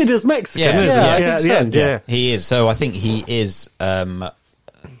you the towards- kid is Mexican, Yeah. isn't Yeah, he? I think at the so. end, yeah. He is. So I think he is.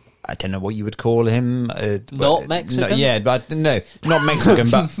 I don't know what you would call him. Not Mexican? But not Mexican.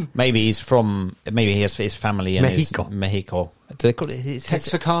 But maybe he's from. Maybe he has his family in Mexico. Mexico. Do they call it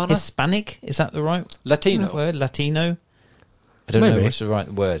Texicana? Hispanic? Is that the right Latino. word? Latino. I don't know Maybe. what's the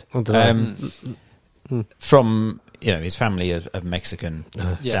right word. I don't know. From his family of Mexican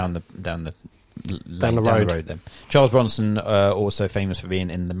down the road. Then Charles Bronson, also famous for being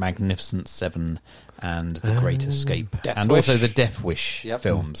in the Magnificent Seven and The Great Escape, Death and Wish. also the Death Wish Yep.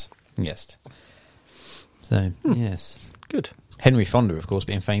 films. Yes. So yes, Good. Henry Fonda, of course,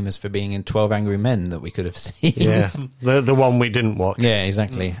 being famous for being in 12 Angry Men that we could have seen. Yeah. the one we didn't watch. Yeah,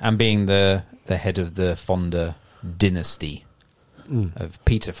 exactly, and being the head of the Fonda dynasty of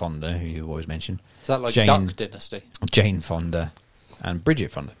Peter Fonda, who you always mention. Is that like Jane- Duck Dynasty? Jane Fonda and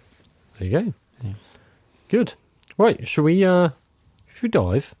Bridget Fonda. There you go. Good. Right, should we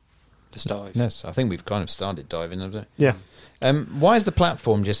dive? Just dive. Yes, I think we've kind of started diving, haven't we? Yeah. Why is the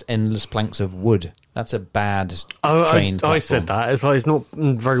platform just endless planks of wood? That's a bad train platform. I said that. It's not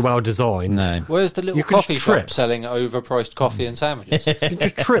very well designed. No. Where's the little You could coffee shop trip. selling overpriced coffee and sandwiches? You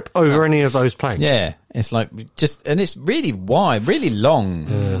just trip over any of those planks. Yeah, it's like and it's really wide, really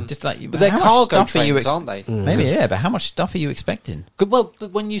long. Just like, But they're how much cargo stuff are you trains, aren't they? Maybe, yeah, but how much stuff are you expecting? Well,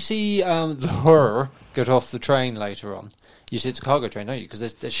 but when you see the her get off the train later on, you see it's a cargo train, don't you?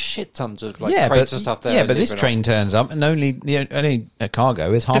 Because there's shit tons of crates of stuff there. Yeah, but this train turns up and only a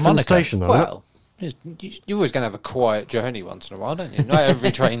cargo is Different harmonica. station, though. isn't it? Well, you're always going to have a quiet journey once in a while, don't you? Not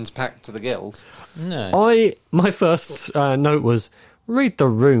every train's packed to the gills. No. My first note was, read the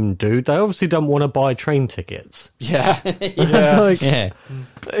room, dude. They obviously don't want to buy train tickets. Yeah. Yeah.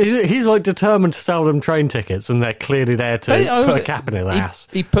 He's like determined to sell them train tickets, and they're clearly there to put a cap in his ass.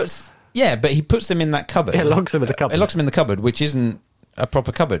 He puts them in that cupboard. Yeah, locks him in the cupboard. It locks him in the cupboard, which isn't a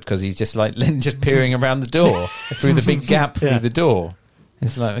proper cupboard because he's just just peering around the door through the big gap through the door.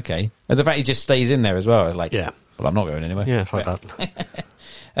 It's like, okay. And the fact he just stays in there as well. It's like, well, I'm not going anywhere. Yeah, fuck that.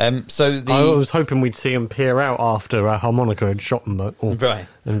 So I was hoping we'd see him peer out after a harmonica had shot him. Right.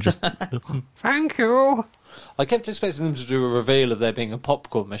 And just, thank you. I kept expecting them to do a reveal of there being a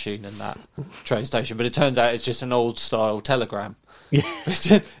popcorn machine in that train station, but it turns out it's just an old-style telegram. Yeah.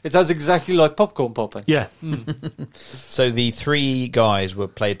 It sounds exactly like popcorn popping. Yeah. So the three guys were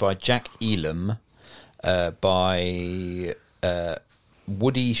played by Jack Elam, by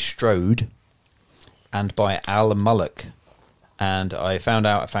Woody Strode, and by Al Mullock. And I found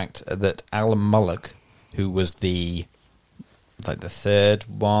out a fact that Al Mullock, who was the third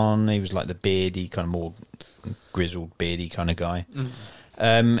one, he was like the beardy, kind of more grizzled, beardy kind of guy.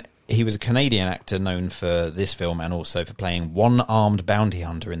 He was a Canadian actor known for this film and also for playing one-armed bounty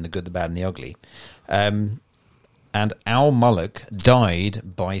hunter in The Good, the Bad and the Ugly. And Al Mullock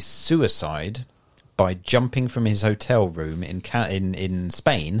died by suicide by jumping from his hotel room in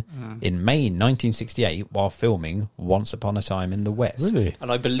Spain in May 1968 while filming Once Upon a Time in the West. Really? And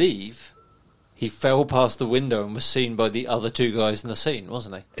I believe he fell past the window and was seen by the other two guys in the scene,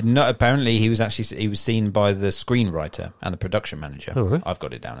 wasn't he? No, apparently he was seen by the screenwriter and the production manager. Oh, really? I've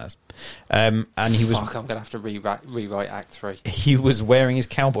got it down as. And he was. Fuck, I'm going to have to rewrite Act 3. He was wearing his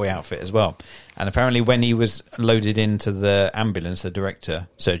cowboy outfit as well. And apparently when he was loaded into the ambulance, the director,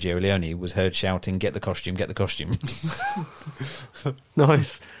 Sergio Leone, was heard shouting, "Get the costume, get the costume."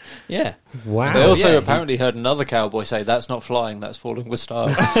 Nice. Yeah. Wow. They also apparently heard another cowboy say, "That's not flying, that's falling with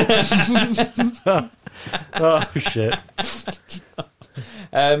style." Oh, shit.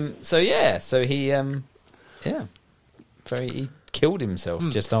 So he killed himself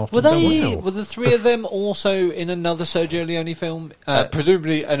just after. Were the were the three of them also in another Sergio Leone film?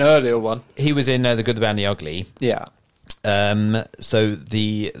 Presumably an earlier one. He was in The Good, the Bad and the Ugly. Yeah. So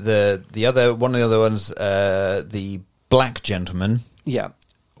the other one of the other ones, the black gentleman, Yeah.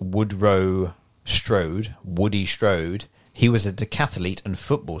 Woody Strode. He was a decathlete and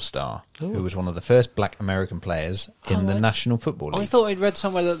football star who was one of the first black American players in the National Football League. I thought I'd read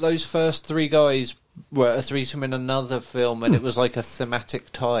somewhere that those first three guys were a threesome in another film and it was like a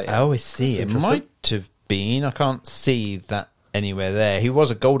thematic tie. Oh, I see. It might have been. I can't see that anywhere there. He was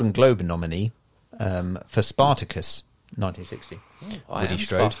a Golden Globe nominee for Spartacus, 1960. Woody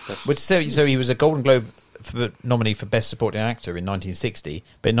Strode. So he was a Golden Globe nominee for Best Supporting Actor in 1960,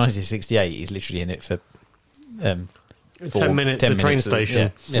 but in 1968 he's literally in it for 10 minutes at a train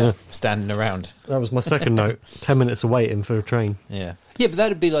station. Yeah, standing around. That was my second note. 10 minutes of waiting for a train. Yeah. Yeah, but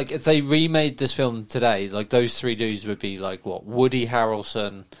that'd be like if they remade this film today. Like those three dudes would be like what? Woody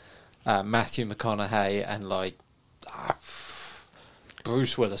Harrelson, Matthew McConaughey, and like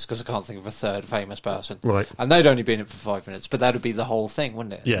Bruce Willis, because I can't think of a third famous person. Right. And they'd only be in it for 5 minutes, but that would be the whole thing,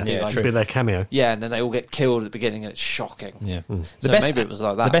 wouldn't it? Yeah, It'd it'd be their cameo. Yeah, and then they all get killed at the beginning, and it's shocking. Yeah. So maybe it was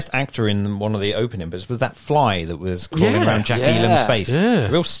like that. The best actor in one of the opening bits was that fly that was crawling around Jack Elam's face. Yeah.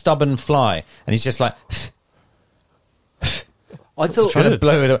 A real stubborn fly. And he's just like... I thought trying to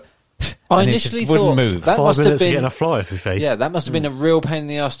blow it up. I and it initially just wouldn't thought move. that 5 must have minutes of been getting a fly off your face. Yeah, that must have been a real pain in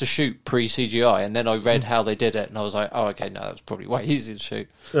the ass to shoot pre-CGI, and then I read how they did it, and I was like, oh, okay, no, that was probably way easier to shoot.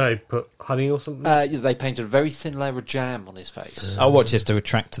 They put honey or something? They painted a very thin layer of jam on his face. Oh, what, just to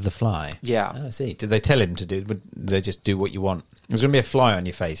attract the fly? Yeah. Oh, I see. Did they tell him to do... Would they just do what you want? There's going to be a fly on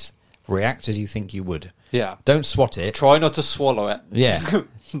your face. React as you think you would. Yeah. Don't swat it. Try not to swallow it. Yeah.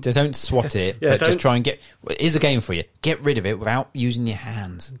 Just don't swat it, Yeah, but just don't- try and get... Here's a game for you. Get rid of it without using your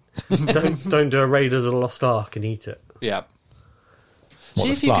hands. don't do a Raiders of the Lost Ark and eat it. Yeah. What, See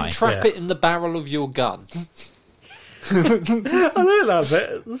the if you fly? can trap Yeah. it in the barrel of your gun. I like that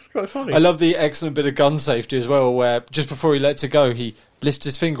bit. It's quite funny. I love the excellent bit of gun safety as well, where just before he lets it go, he lifts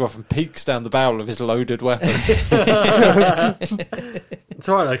his finger off and peeks down the barrel of his loaded weapon. It's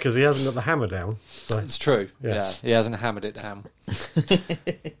all right, though, because he hasn't got the hammer down. So. It's true. Yeah. Yeah, he hasn't hammered it down.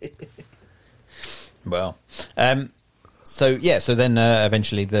 Well, so then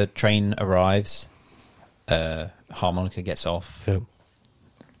eventually the train arrives. Harmonica gets off. Yeah.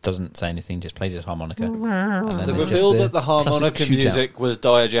 Doesn't say anything, just plays his harmonica. And then The there's reveal just that the harmonica classic shootout. music was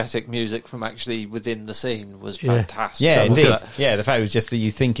diegetic music from actually within the scene was fantastic. Yeah, That was indeed. good. Yeah, the fact was just that you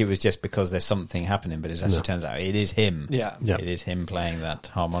think it was just because there's something happening, but it actually turns out it is him. Yeah. Yeah. It is him playing that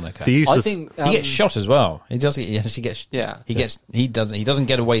harmonica. The use I of- think He gets shot as well. He does. He actually gets. Yeah. He doesn't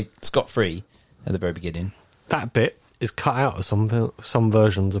get away scot free at the very beginning. that bit is cut out of some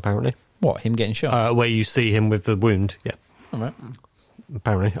versions, apparently. What? Him getting shot? Where you see him with the wound. Yeah, All right.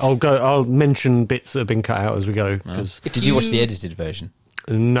 apparently. I'll mention bits that have been cut out as we go. Cause Did you watch the edited version?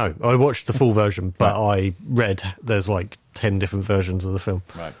 No, I watched the full version, but I read there's like 10 different versions of the film.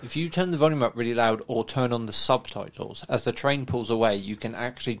 Right. If you turn the volume up really loud or turn on the subtitles, as the train pulls away, you can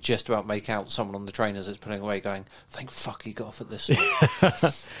actually just about make out someone on the train as it's pulling away going, thank fuck he got off at this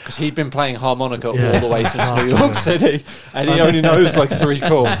because he'd been playing harmonica all the way since New York City, and he only knows like 3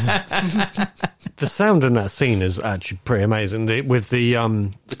 chords. The sound in that scene is actually pretty amazing. With the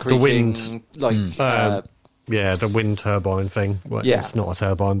creaking, wind, like the wind turbine thing. Well, Yeah. it's not a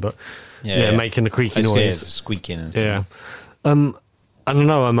turbine, but Yeah. making the creaky noise. Squeaking. And Yeah. And I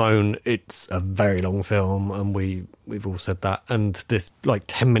know I moan, it's a very long film, and we've all said that, and this like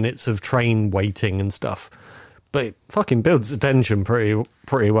 10 minutes of train waiting and stuff, but it fucking builds the tension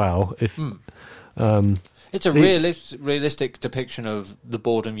pretty well. If it's a realistic depiction of the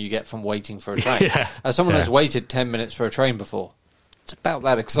boredom you get from waiting for a train. Yeah. As someone that's waited 10 minutes for a train before, it's about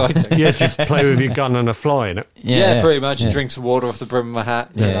that exciting. you just play with your gun and a fly in it. Yeah, pretty much. Yeah. And drink some water off the brim of my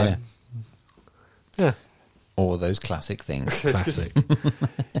hat. you Yeah. know. Yeah, All those classic things. classic.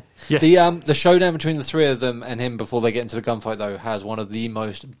 Yes. The showdown between the 3 of them and him before they get into the gunfight, though, has one of the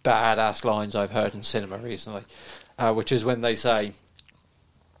most badass lines I've heard in cinema recently, which is when they say,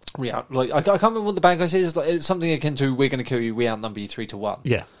 I can't remember what the bad guy says. It's something akin to, we're going to kill you, we outnumber you 3 to 1.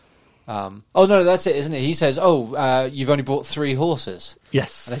 Yeah. Oh, no, that's it, isn't it? He says, you've only bought 3 horses.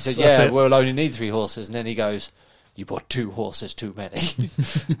 Yes. And they said, That's it. we'll only need 3 horses. And then he goes, you bought 2 horses too many.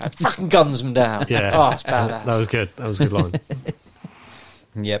 And fucking guns them down. Yeah. Oh, it's badass. That was good. That was a good line.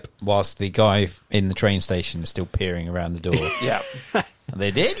 Yep. Whilst the guy in the train station is still peering around the door. Yeah.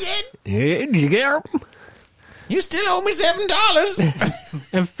 They did yet? Yeah, did you get her? You still owe me $7.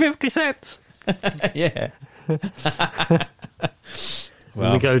 And 50 cents. Yeah.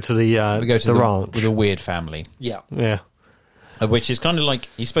 We go to the ranch. with a weird family, Yeah. Yeah. which is kind of like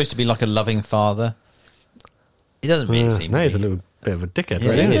he's supposed to be like a loving father. He doesn't really seem. No, he's a really- little bit of a dickhead. Yeah,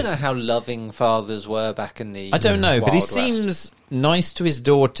 really. I he don't is. know how loving fathers were back in the I don't know, but he Wild West. seems nice to his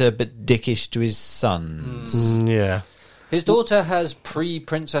daughter, but dickish to his sons. Yeah. His daughter has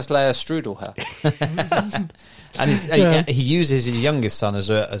pre-Princess Leia strudel hair. And he uses his youngest son as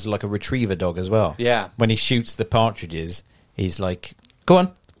like a retriever dog as well. Yeah. When he shoots the partridges, he's like, "Go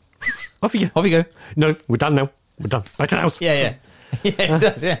on, Off you go. off you go." No, we're done now. We're done. Back to the house. Yeah, yeah, yeah. It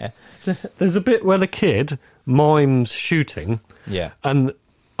does. Yeah, There's a bit where the kid mimes shooting, yeah. and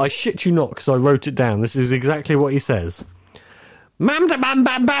I shit you not, because I wrote it down. This is exactly what he says. Mam da bam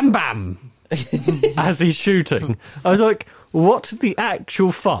bam bam bam. As he's shooting. I was like, what the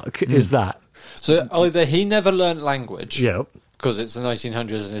actual fuck is that? So either he never learnt language, Yeah. because it's the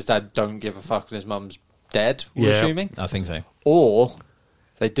 1900s and his dad don't give a fuck and his mum's dead, we're Yeah. assuming, I think so. or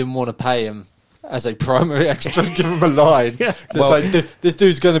they didn't want to pay him as a primary extra, give him a line. Yeah. So it's like, this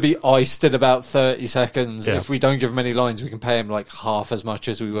dude's going to be iced in about 30 seconds. Yeah. If we don't give him any lines, we can pay him like half as much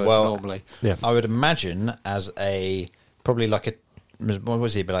as we would normally. Yeah. I would imagine as probably like what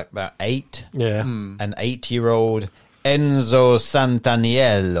was he, about 8? Yeah. An 8-year-old Enzo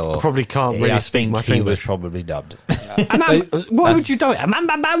Santaniello. I probably can't really I speak think much he was English. probably dubbed. Why would you do it? Bam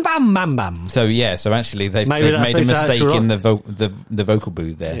bam bam bam bam bam. So yeah, so actually they've Maybe made a that's mistake actually in the vocal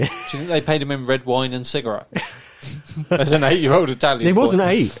booth there. Do you think they paid him in red wine and cigarette? As an 8-year-old Italian He boy. wasn't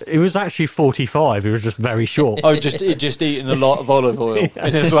 8. He was actually 45. He was just very short. Oh, he'd just eaten a lot of olive oil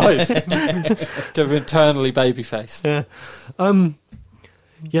in his life. Kind of internally baby-faced. Yeah.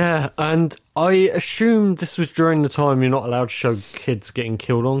 Yeah, and I assumed this was during the time you're not allowed to show kids getting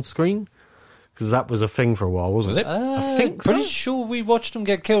killed on screen, because that was a thing for a while, wasn't Was it? I think Pretty so. sure we watched him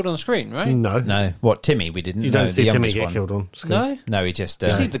get killed on screen, right? No. No, what Timmy? We didn't. You don't know, see the Timmy youngest get one. killed on screen. No? No, he just.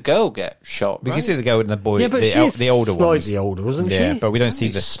 You see the girl get shot, we right? can see the girl and the boy. Yeah, but she's the older ones. slightly older, wasn't Yeah, she? but we don't see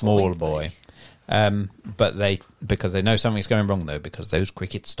Only the small slightly. boy. But because they know something's going wrong though, because those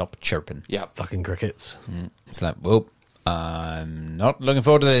crickets stop chirping. Yeah. Fucking crickets. It's like, well, I'm not looking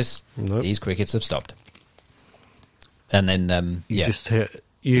forward to this. Nope. These crickets have stopped. And then,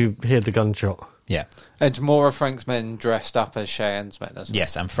 You hear the gunshot. yeah. It's more of Frank's men dressed up as Cheyenne's men, isn't it?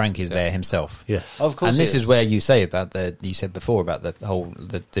 Yes, and Frank is there himself. Yes. Of course. And this he is where you say about you said before about the whole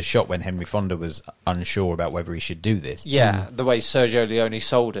the shot when Henry Fonda was unsure about whether he should do this. Yeah, the way Sergio Leone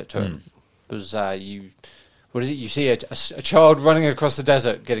sold it to him was what is it? You see a child running across the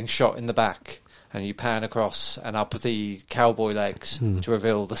desert getting shot in the back, and you pan across and up the cowboy legs to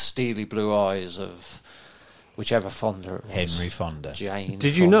reveal the steely blue eyes of whichever Fonda it was. Henry Fonda. Jane.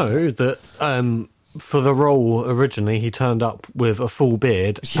 Did you Fonda. know that for the role originally he turned up with a full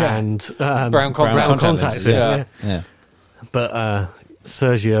beard and brown contacts? Yeah. But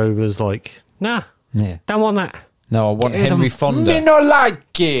Sergio was like, nah, Yeah. don't want that. No, I want Get Henry him. Fonda. Me no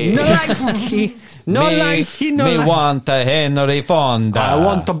like it. No like no me, like no me like. want a Henry Fonda. I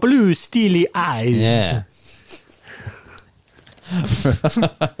want the blue steely eyes. Yeah.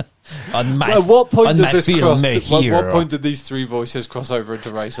 On my, At what point on does my this film, cross? my At what hero. point did these three voices cross over into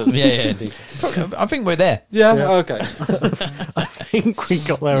racism? Yeah. I think we're there. Yeah. Okay. I think we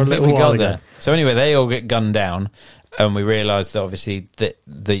got there a I think little we while got ago. there. So anyway, they all get gunned down, and we realise that obviously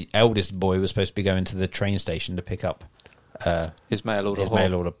the eldest boy was supposed to be going to the train station to pick up His mail order. his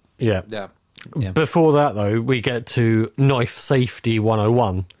mail order. Yeah. Yeah. Yeah. Before that, though, we get to knife safety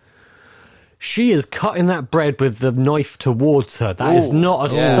 101. She is cutting that bread with the knife towards her. That is Ooh.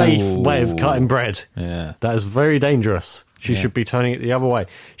 not a Yeah. safe way of cutting bread. Yeah. That is very dangerous. She Yeah. should be turning it the other way.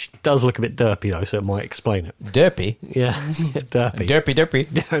 She does look a bit derpy, though, so it might explain it. Derpy. Yeah, derpy. Derpy. Derpy,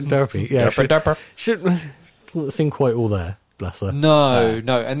 yeah. Derpy, derper. She doesn't seem quite all there, bless her. No,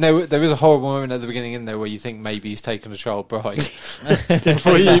 and there is a horrible moment at the beginning in there where you think maybe he's taken a child bride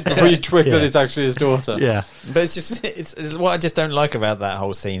before you twig that Yeah. it's actually his daughter. Yeah. But it's just it's what I just don't like about that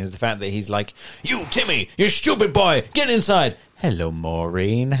whole scene is the fact that he's like, "You Timmy, you stupid boy, get inside." Hello,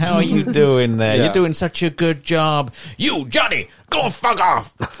 Maureen. How are you doing there? Yeah. You're doing such a good job. You Johnny, go fuck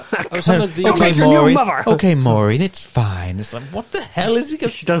off. Some of the Okay, from your mother. Okay, Maureen, it's fine. It's like, what the hell is he?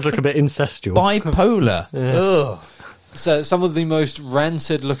 She does look a bit incestual. Bipolar. Ugh. so some of the most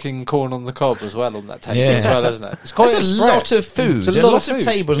rancid looking corn on the cob as well on that table Yeah. as well, isn't it? It's quite There's a spread. lot of food. It's A lot of food.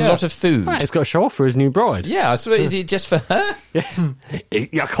 tables and Yeah. a lot of food. Right, he's got to show off for his new bride. Yeah, so is it just for her? Yeah.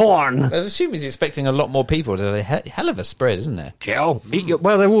 Eat your corn. I assume he's expecting a lot more people. There's a hell of a spread, isn't there? Jill, eat your...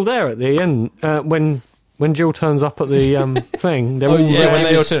 Well, they're all there at the end. When Jill turns up at the thing, they're all yeah, there. when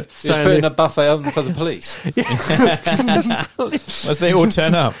they all turn- He's putting a buffet oven for the police. As they all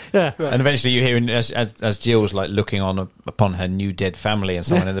turn up. Yeah. And eventually you hear, as Jill's like looking on upon her new dead family, and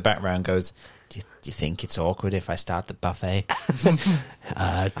someone in the background goes, do you think it's awkward if I start the buffet?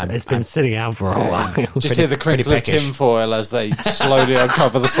 It's been sitting out for a while. Just hear the crinkle of peckish. tinfoil as they slowly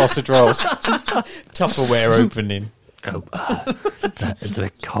uncover the sausage rolls. Tupperware opening. It's a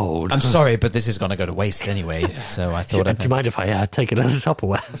bit cold. I'm sorry, but this is going to go to waste anyway. So I thought Do you mind if I take it out of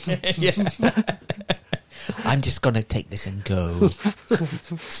Tupperware? yeah. I'm just going to take this and go.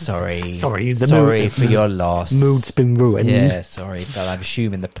 Sorry. Sorry, the sorry mood- for your loss. Mood's been ruined. Yeah, sorry, but I'm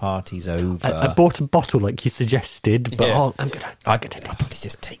assuming the party's over. I bought a bottle like you suggested, but Yeah. I'm gonna. I'll probably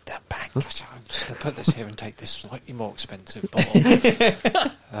just take that back. I'm just going to put this here and take this slightly more expensive bottle.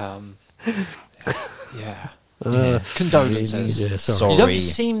 Yeah. Condolences. Yeah, sorry. Sorry. You don't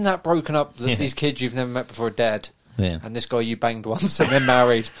seem that broken up that these kids you've never met before are dead. Yeah. And this guy you banged once and then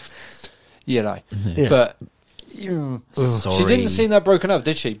married. You know. Yeah. But Sorry. she didn't seem that broken up,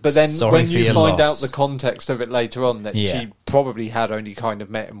 did she? But then Sorry when for you your find loss. out the context of it later on, that Yeah. she probably had only kind of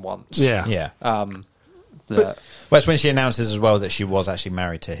met him once. Yeah. Yeah. That- Well, it's when she announces as well that she was actually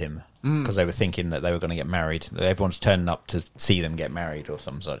married to him because they were thinking that they were going to get married. Everyone's turning up to see them get married or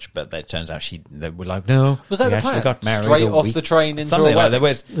some such, but it turns out they were like, no, Was that we the actually plan? got married Straight a off week- the train into something a like wedding?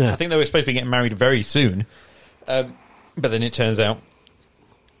 that. Yeah. I think they were supposed to be getting married very soon, but then it turns out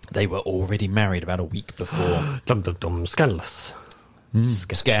they were already married about a week before. Dum dum dum. Scandalous.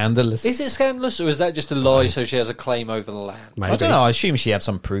 Scandalous. Is it scandalous or is that just a lie so she has a claim over the land? Maybe. I don't know. I assume she had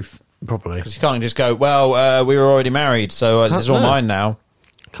some proof Probably. because you can't just go, well, we were already married, so this is all No. mine now.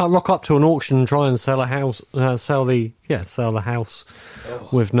 Can't rock up to an auction and try and sell a house. Sell the house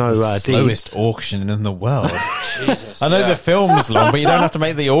with no Slowest deeds. auction in the world. Jesus. I know yeah. the film's long, but you don't have to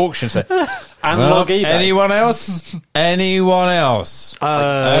make the auction. So, Analog eBay. anyone else? Anyone else?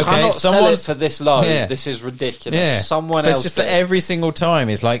 I cannot sell it someone's for this low. Yeah. This is ridiculous. yeah. Someone But else. It's just that bid. every single time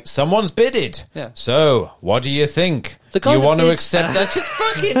it's like someone's bidded. Yeah. So what do you think? The guy you that want to bids- accept? That's just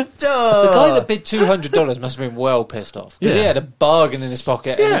fucking. The guy that bid $200 must have been well pissed off because he Yeah. had a bargain in his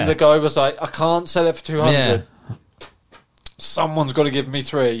pocket, and then Yeah. the guy was like, "I can't sell it for $200. Yeah. Someone's got to give me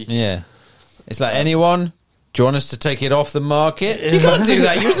 $3." Yeah. It's like anyone. Do you want us to take it off the market? You can't do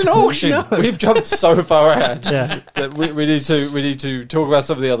that. Use an auction. We've jumped so far ahead Yeah. that we need to talk about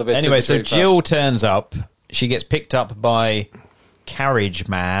some of the other bits. Anyway, in so between Jill first. turns up. She gets picked up by Carriage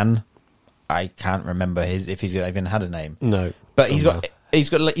Man. I can't remember if he's even had a name. No. But he's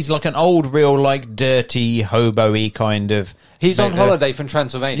like an old, real, like, dirty, hobo-y kind of... He's on holiday from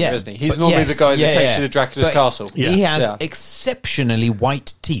Transylvania, yeah, isn't he? He's but normally yes, the guy that yeah, takes yeah. you to Dracula's But castle. Yeah. He has Yeah. exceptionally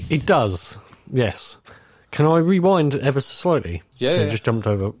white teeth. It does, yes. Can I rewind ever so slightly? Yeah, So I yeah. just jumped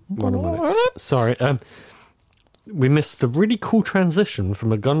over 1 minute. Sorry. We missed the really cool transition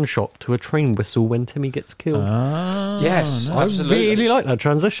from a gunshot to a train whistle when Timmy gets killed. Yes, I absolutely. really like that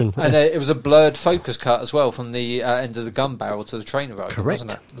transition. And it was a blurred focus cut as well from the end of the gun barrel to the train arriving, Correct.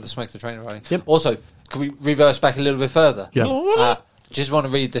 wasn't it? The smoke of the train arriving. Yep. Also, can we reverse back a little bit further? Yeah. Just want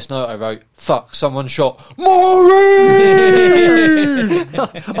to read this note I wrote. Fuck, someone shot Maureen!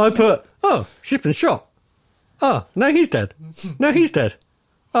 I put, oh, she's been shot. Oh, no, he's dead. No, he's dead.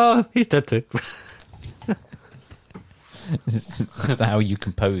 Oh, he's dead too. That's how you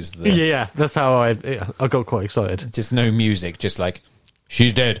compose the... Yeah, that's how I got quite excited. Just no music, just like,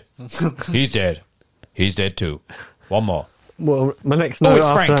 she's dead. He's dead. He's dead too. One more. Well, my next Oh, note it's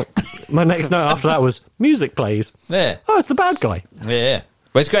after Frank. that, my next note after that was music plays. There. Oh, it's the bad guy. Yeah.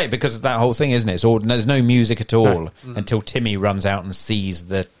 But it's great because of that whole thing, isn't it? It's all, there's no music at all until Timmy runs out and sees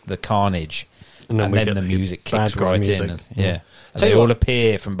the carnage. And then And we then get the the music bad kicks guy right music. in. And, yeah. And Tell they you all what.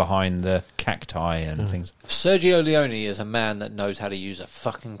 appear from behind the cacti and things. Sergio Leone is a man that knows how to use a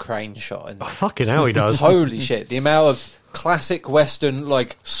fucking crane shot. And Oh, fucking hell, he does. holy shit, the amount of classic Western,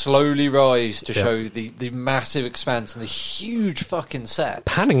 like, slowly rise to Yeah. show the massive expanse and the huge fucking set.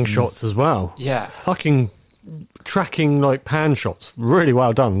 Panning shots as well. Yeah. Fucking tracking, like, pan shots. Really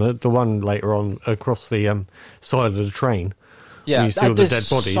well done. The one later on across the side of the train. Yeah, You see all the there's dead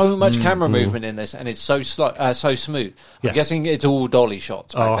bodies. so much camera movement in this, and it's so so smooth. Yeah. I'm guessing it's all dolly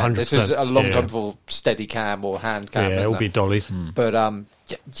shots. Back Oh, then. This 100%. is a long Yeah. time before steady cam or hand cam. Yeah, isn't it'll it? be dollies. But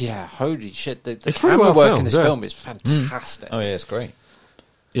yeah, holy shit! The It's really camera well work in filmed, this yeah. film is fantastic. Oh, yeah, it's great.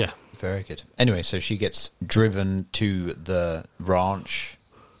 Yeah. Very good. Anyway, so she gets driven to the ranch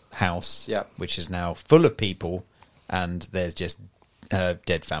house, Yeah. which is now full of people, and there's just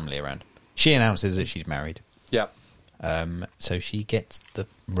dead family around. She announces that she's married. Yeah. So she gets the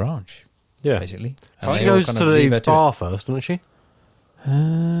ranch, Yeah. basically. She they all goes kind to of leave her the to it. bar first, doesn't she?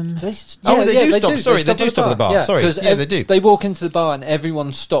 They do stop. Sorry, they do stop at the bar. Sorry. 'cause Yeah, they do. They walk into the bar and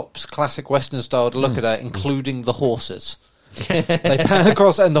everyone stops, classic Western style, to look at her, including the horses. They pan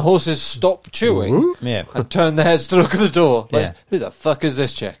across and the horses stop chewing Yeah. and turn their heads to look at the door. Like, Yeah. who the fuck is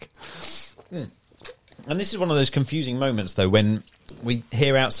this chick? And this is one of those confusing moments, though, when we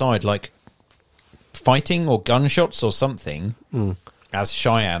hear outside, like, fighting or gunshots or something, as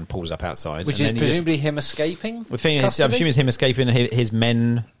Cheyenne pulls up outside. Which and is then he just- presumably him escaping. The thing is, I'm custody? assuming it's him escaping, his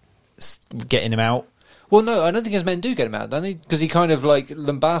men getting him out. Well, no, I don't think his men do get him out, don't they? Because he kind of like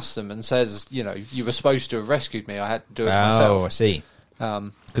lambasts them and says, you know, you were supposed to have rescued me. I had to do it Oh, I myself. see.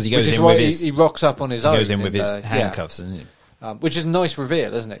 Because he goes Which is in why with his, he rocks up on his own. goes in with his yeah. handcuffs, and Which is a nice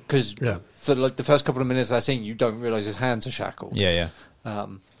reveal, isn't it? Because Yeah. for like the first couple of minutes of that scene, you don't realise his hands are shackled. yeah.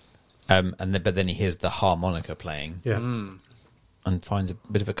 Um, But then he hears the harmonica playing, Yeah. and finds a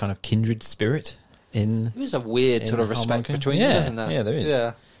bit of a kind of kindred spirit in. There's a weird In sort of the respect harmonica? between Yeah, them, isn't there? yeah, there is.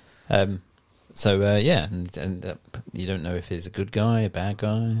 Yeah. And you don't know if he's a good guy, a bad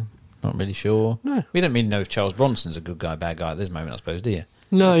guy. Not really sure. No. We don't really know if Charles Bronson's a good guy, bad guy at this moment, I suppose, do you?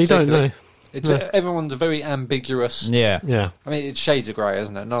 No, you don't know. It's Yeah. everyone's a very ambiguous. Yeah. Yeah. I mean, it's shades of grey,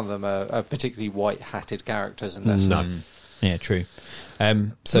 isn't it? None of them are particularly white-hatted characters in this. No. Yeah, true.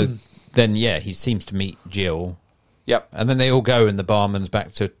 So then, he seems to meet Jill, Yep. and then they all go, and the barman's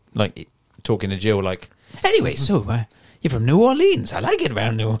back to like talking to Jill, like, anyway, so you're from New Orleans. I like it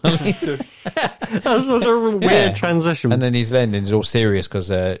around New Orleans. That's such a weird Yeah. transition. And then he's all serious because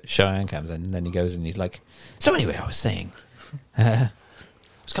Cheyenne comes in, and then he goes and he's like, so anyway, I was saying, I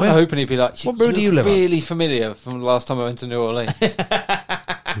was kind of hoping he'd be like, what road do you live on?" really familiar from the last time I went to New Orleans.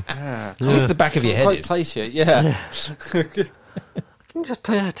 Yeah. at least the back of your head Quite is. place you, yeah. Just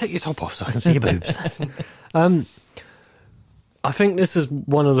take your top off so I can see your boobs. I think this is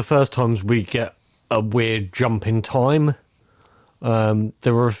one of the first times we get a weird jump in time.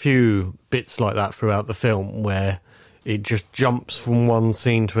 There were a few bits like that throughout the film where it just jumps from one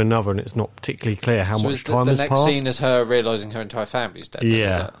scene to another and it's not particularly clear how So much is time the has next passed. scene is her realising her entire family's dead. then, is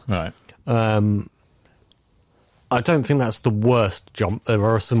Yeah. it? Right. I don't think that's the worst jump. There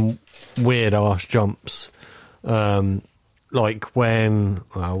are some weird arse jumps. Like when...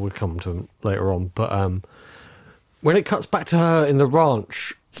 Well, we'll come to them later on. But when it cuts back to her in the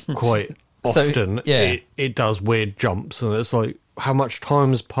ranch quite So, often yeah. it does weird jumps, and it's like, how much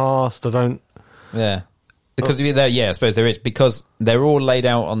time has passed? I don't. Yeah. Because I suppose there is, because they're all laid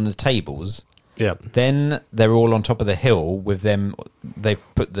out on the tables. Yeah. Then they're all on top of the hill with them. They've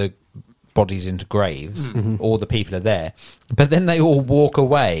put the bodies into graves. All the people are there, but then they all walk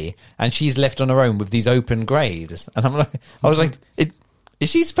away, and she's left on her own with these open graves. And I was like, is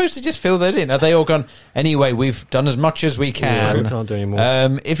she supposed to just fill those in? Are they all gone? Anyway, we've done as much as we can. Yeah, we can't do any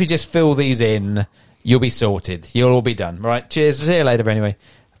more. If you just fill these in, you'll be sorted. You'll all be done. Right? Cheers. See you later. Anyway,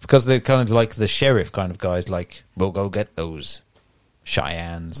 because they're kind of like the sheriff kind of guys. Like, we'll go get those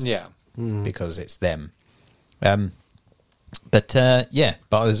Cheyennes. Yeah. Because it's them. But I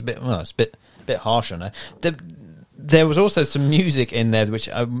was a bit harsh on her. There was also some music in there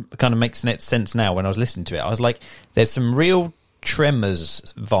which kind of makes sense now when I was listening to it. I was like, there's some real Tremors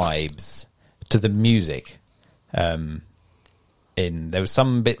vibes to the music. There were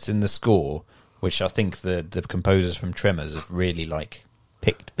some bits in the score which I think the composers from Tremors have really like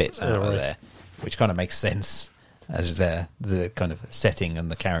picked bits out of there, which kind of makes sense as the kind of setting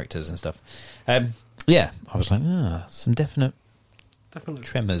and the characters and stuff. I was like, some definite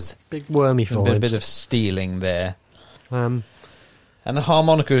Tremors. Big wormy vibes. A bit of stealing there. And the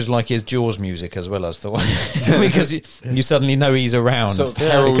harmonica is like his Jaws music as well as the one because you suddenly know he's around. Sort of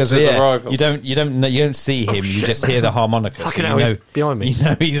heralds his arrival. You don't see him. You just hear the harmonica. Fucking hell, he's behind me. You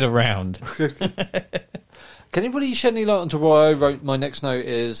know he's around. Can anybody shed any light onto why I wrote my next note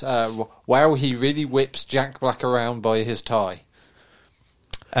is, wow, he really whips Jack Black around by his tie.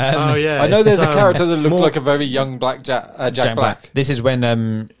 I know there's a character that looks like a very young Jack Black. This is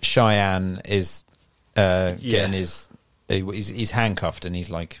when Cheyenne is getting his... He's handcuffed and he's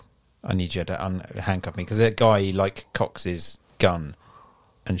like, I need you to handcuff me. Because that guy like cocks his gun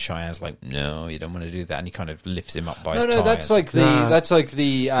and Cheyenne's like, no, you don't want to do that. And he kind of lifts him up by his tie. No, that's like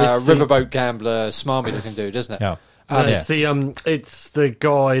the riverboat gambler smarmy looking dude, isn't it? Yeah. It's the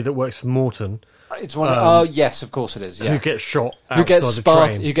guy that works for Morton. It's one. Yes, of course it is. Yeah. Who gets shot outside the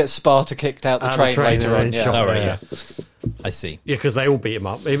train. Who gets Sparta kicked out the train later on. Yeah. Oh, right, yeah. I see. Yeah, because they all beat him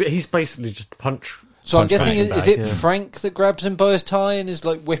up. He's basically just punch. So I'm guessing, is it Frank that grabs him by his tie and is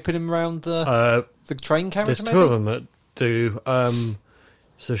like whipping him around the train character? There's two of them that do.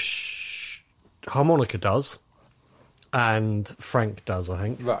 Harmonica does, and Frank does, I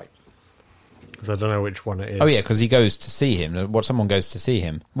think. Right. Because I don't know which one it is. Oh yeah, because he goes to see him. Someone goes to see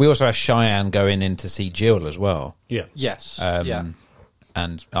him. We also have Cheyenne going in to see Jill as well. Yeah. Yes. And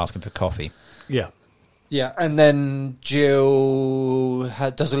asking for coffee. Yeah. Yeah, and then Jill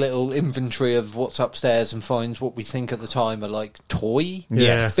does a little inventory of what's upstairs and finds what we think at the time are like toy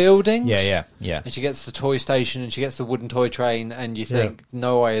buildings. Yeah. And she gets the toy station and she gets the wooden toy train, and you think,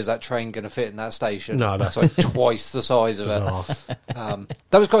 no way is that train going to fit in that station. No, that's like twice the size of it.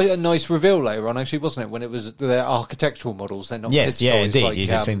 That was quite a nice reveal later on, actually, wasn't it? When it was their architectural models, they're not kids' toys. Indeed. Like, you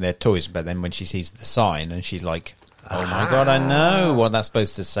just think they're toys, but then when she sees the sign and she's like, oh my God, I know what that's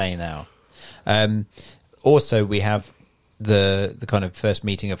supposed to say now. Also, we have the kind of first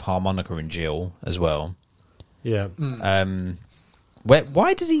meeting of Harmonica and Jill as well. Yeah.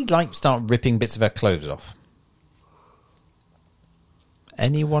 Why does he start ripping bits of her clothes off?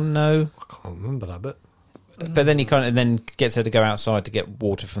 Anyone know? I can't remember that bit. But then he then gets her to go outside to get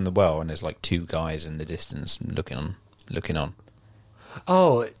water from the well, and there's like two guys in the distance looking on.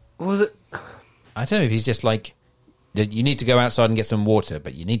 Oh, was it? I don't know if he's just like, you need to go outside and get some water,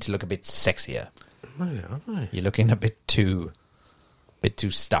 but you need to look a bit sexier. I don't know. You're looking a bit too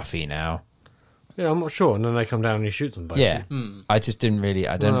stuffy now. Yeah, I'm not sure. And then they come down and he shoots them. Basically. Yeah, I just didn't really.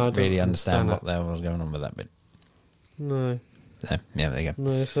 I don't really understand what that. the hell was going on with that bit. No. So, yeah, there you go.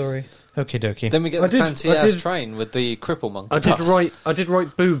 No, sorry. Okie dokie. Then we get the fancy ass train with the cripple monkey. I did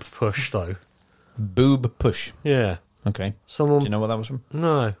write boob push though. Boob push. Yeah. Okay. Someone. Do you know what that was from?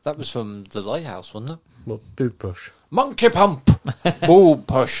 No. That was from the Lighthouse, wasn't it? What boob push? Monkey pump, boob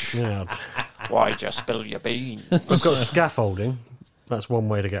push. Yeah. Why'd you spill your beans? We've got scaffolding. That's one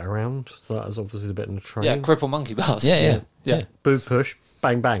way to get around. So that is obviously the bit in the train. Yeah, cripple monkey bus. Yeah. Boob push.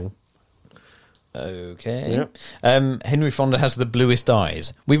 Bang bang. Okay. Yep. Henry Fonda has the bluest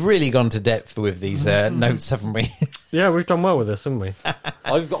eyes. We've really gone to depth with these notes, haven't we? Yeah, we've done well with this, haven't we?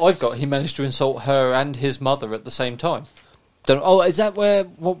 I've got. He managed to insult her and his mother at the same time. Is that where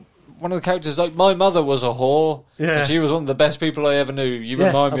one of the characters is like, my mother was a whore, and she was one of the best people I ever knew. You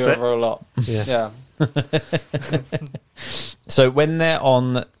remind me of her a lot. Yeah. So when they're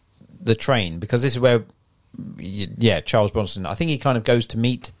on the train, because this is where, Charles Bronson, I think he kind of goes to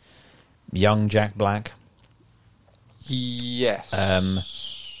meet young Jack Black. Yes.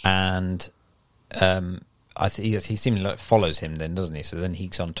 And he seemingly like follows him then, doesn't he? So then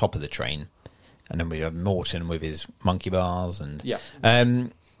he's on top of the train, and then we have Morton with his monkey bars, and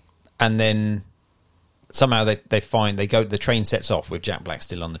and then somehow the train sets off with Jack Black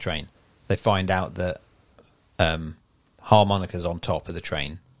still on the train. They find out that Harmonica's on top of the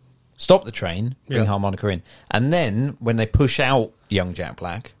train. Stop the train, bring Harmonica in, and then when they push out young Jack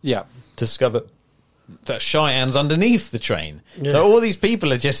Black, discover that Cheyenne's underneath the train. Yeah. So all these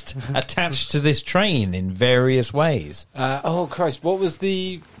people are just attached to this train in various ways. Oh Christ! What was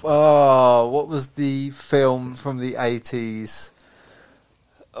the film from the 80s?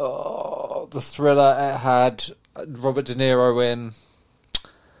 Oh, the thriller. It had Robert De Niro in,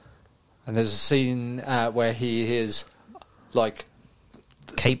 and there's a scene where he is like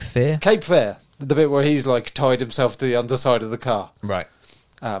Cape Fear. Cape Fear. The bit where he's like tied himself to the underside of the car, right?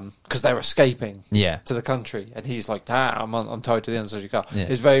 Because they're escaping to the country, and he's like, I'm tied to the underside of your car. Yeah.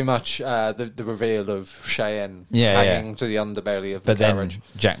 It's very much the reveal of Cheyenne hanging to the underbelly of the carriage. Then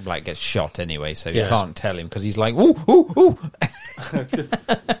Jack Black gets shot anyway, so you can't tell him because he's like, ooh, ooh, ooh.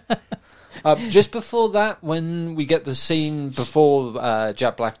 Just before that, when we get the scene before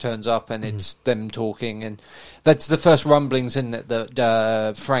Jack Black turns up and it's them talking, and that's the first rumblings, isn't it,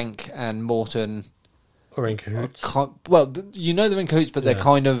 that Frank and Morton are in cahoots. Well, you know they're in cahoots, but they're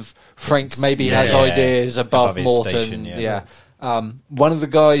kind of... Frank maybe has ideas above Morton. Station, one of the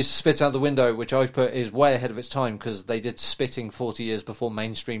guys spits out the window, which I've put is way ahead of its time because they did spitting 40 years before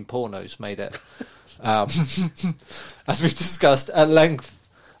mainstream pornos made it. As we've discussed at length,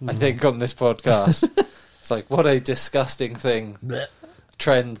 I think, on this podcast. It's like, what a disgusting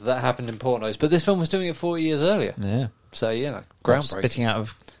trend that happened in pornos. But this film was doing it 40 years earlier. Yeah. So, groundbreaking. Spitting out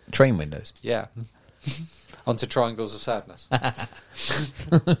of train windows. Yeah. Onto Triangles of Sadness.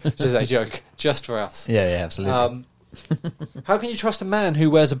 Which is a joke, just for us. Yeah, absolutely. How can you trust a man who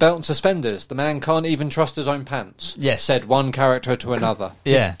wears a belt and suspenders? The man can't even trust his own pants. Yes. Said one character to another.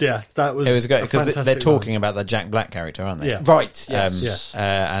 Yeah, that was... It was great, because they're talking about the Jack Black character, aren't they? Yeah. Right, yes.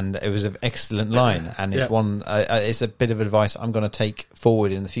 And it was an excellent line, and it's one... it's a bit of advice I'm going to take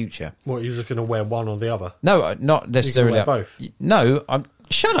forward in the future. What, you're just going to wear one or the other? No, not necessarily... You can wear both? No,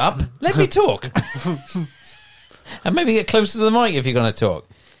 shut up! Let me talk! And maybe get closer to the mic if you're going to talk.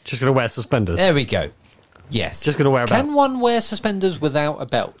 Just going to wear suspenders? There we go. Yes. Just going to wear a belt. Can one wear suspenders without a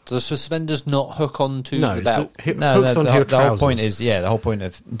belt? Do the suspenders not hook onto the belt? The whole point is, the whole point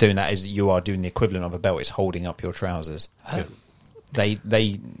of doing that is you are doing the equivalent of a belt. It's holding up your trousers. Oh. They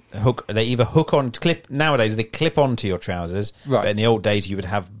either hook on, clip, nowadays they clip onto your trousers, right. But in the old days you would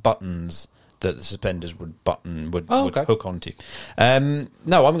have buttons that the suspenders would hook onto.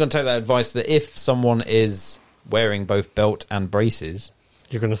 No, I'm going to take that advice that if someone is wearing both belt and braces...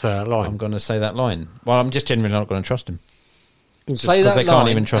 You're going to say that line? I'm going to say that line. Well, I'm just genuinely not going to trust him. Say that they line can't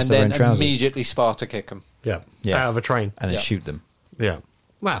even trust and their own then trousers. Immediately Sparta kick them. Yeah, out of a train. And then shoot them. Yeah.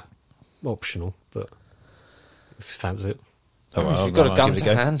 Well, optional, but if you fancy it. Oh, well, you've got a gun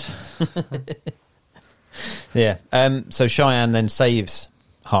to hand. Yeah. So Cheyenne then saves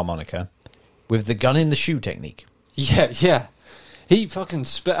Harmonica with the gun in the shoe technique. Yeah. He fucking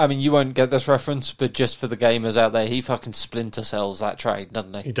you won't get this reference, but just for the gamers out there, he fucking Splinter Cells that train,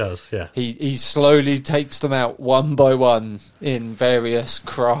 doesn't he? He does, yeah. He slowly takes them out one by one in various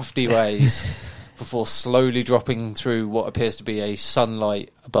crafty ways before slowly dropping through what appears to be a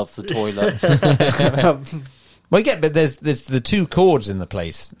sunlight above the toilet. Well, but there's the two cords in the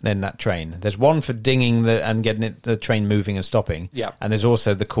place in that train. There's one for dinging and getting the train moving and stopping. Yeah. And there's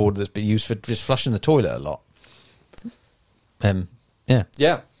also the cord that's been used for just flushing the toilet a lot.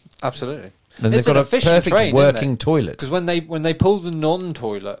 Yeah, absolutely. And they've got a perfect working toilet. Because when they pull the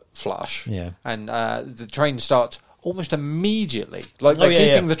non-toilet flush, and the train starts almost immediately, like they're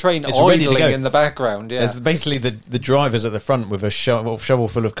keeping the train idling in the background. Yeah, there's basically the drivers at the front with a shovel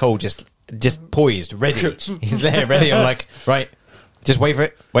full of coal, just poised, ready. He's there, ready. I'm like, right, just wait for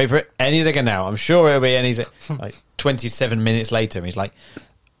it. Any second now, I'm sure it'll be any second. Like 27 minutes later, he's like,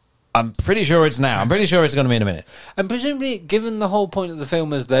 I'm pretty sure it's now. I'm pretty sure it's going to be in a minute. And presumably, given the whole point of the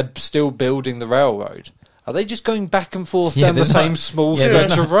film is they're still building the railroad, are they just going back and forth down the same small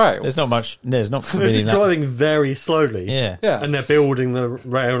stretch of rail? There's not much. There's not really that. They're driving very slowly. Yeah. And they're building the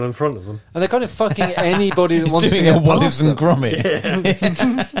rail in front of them. And they're kind of fucking anybody that wants to doing get a Wallace and Gromit.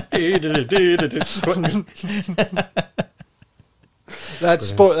 That's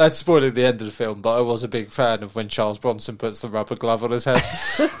spoiling the end of the film, but I was a big fan of when Charles Bronson puts the rubber glove on his head.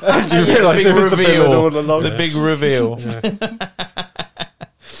 And you realise it was the villain all along. The big reveal.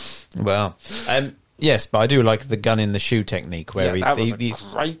 Well, yes, but I do like the gun in the shoe technique where you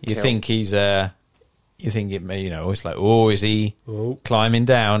think he's it's like, is he climbing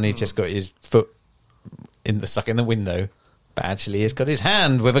down? He's just got his foot stuck in the window, but actually he's got his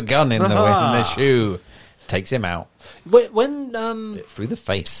hand with a gun in the shoe. Takes him out When through the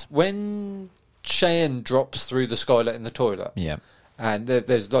face. when Cheyenne drops through the skylight in the toilet, Yeah, and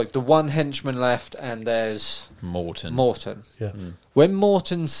there's like the one henchman left, and there's Morton. Yeah. When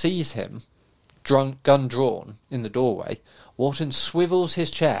Morton sees him, gun drawn, in the doorway, Morton swivels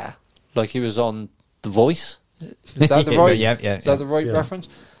his chair like he was on The Voice. Is that the right? Yeah. Is that the right reference?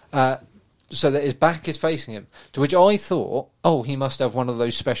 So that his back is facing him. To which I thought, he must have one of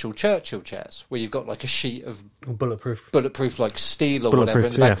those special Churchill chairs where you've got like a sheet of bulletproof like steel or whatever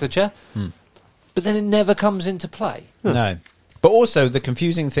in the back of the chair. But then it never comes into play. No. But also, the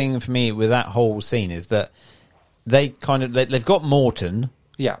confusing thing for me with that whole scene is that they've got Morton,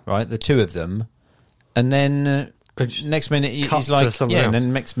 Yeah. right, the two of them, and then next minute he's like, and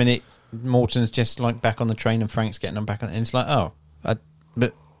then next minute Morton's just like back on the train and Frank's getting on back on, and it's like, why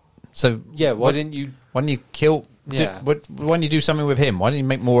didn't you kill? Yeah. Why didn't you do something with him? Why didn't you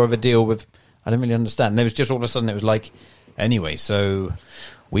make more of a deal with? I don't really understand. And there was just all of a sudden it was like, anyway, so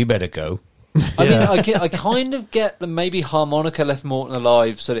we better go. I mean, I kind of get that maybe Harmonica left Morton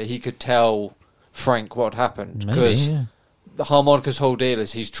alive so that he could tell Frank what happened. Because Harmonica's whole deal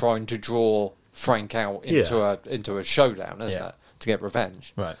is he's trying to draw Frank out into a showdown, isn't it? To get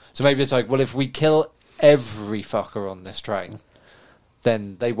revenge. Right. So maybe it's like, well, if we kill every fucker on this train,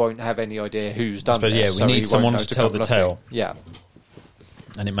 then they won't have any idea who's done this. Yeah, we need someone to tell the tale. Yeah.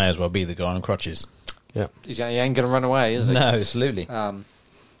 And it may as well be the guy on crutches. Yeah. He ain't going to run away, is he? No, absolutely.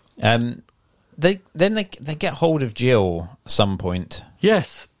 They get hold of Jill at some point.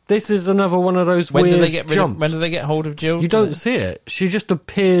 Yes. This is another one of those when weird do they get jumps. When do they get hold of Jill? You don't see it. She just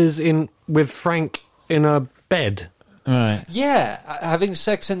appears with Frank in a bed. Right. Yeah, having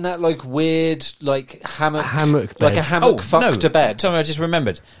sex in that like weird like hammock bed. like a hammock to bed. Sorry, I just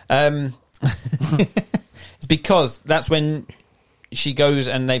remembered. It's because that's when she goes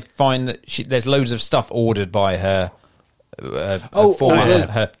and they find that there's loads of stuff ordered by her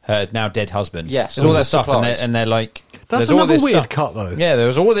her now dead husband. Yes, there's all that the stuff, and they're like, that's there's all another this weird stuff. cut though. Yeah, there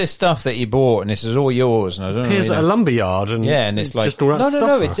was all this stuff that he bought, and this is all yours. And I don't appears know, at a lumberyard, and and it's like just all that no,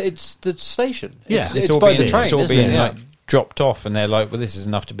 stuff. it's the station. Yeah, it's all by the train. It's all isn't being it? like dropped off, and they're like, well, this is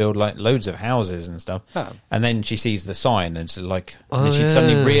enough to build like loads of houses and stuff. Oh. And then she sees the sign, and it's like, and she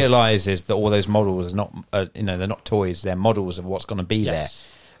suddenly realizes that all those models are not, they're not toys; they're models of what's going to be there.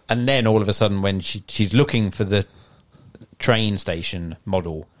 And then all of a sudden, when she's looking for the train station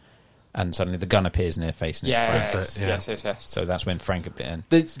model, and suddenly the gun appears in her face, and it's Frank. Yes. So that's when Frank appeared.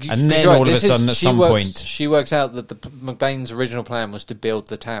 And then all of a sudden, at some point, she works out that McBain's original plan was to build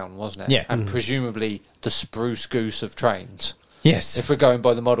the town, wasn't it? Yeah, and presumably the spruce goose of trains. Yes, if we're going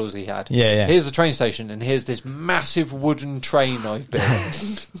by the models he had. Yeah. Here's the train station, and here's this massive wooden train I've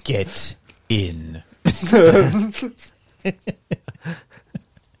built. Get in.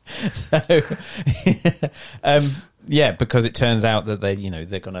 So, because it turns out that they're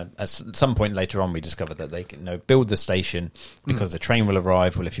going to, at some point later on, we discover that they can build the station because the train will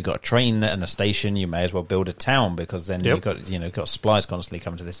arrive. Well, if you've got a train and a station, you may as well build a town, because then you've got supplies constantly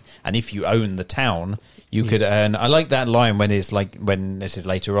coming to this. And if you own the town, you could earn. I like that line when this is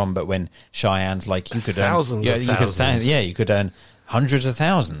later on, but when Cheyenne's like, you could thousands earn thousands. you could earn hundreds of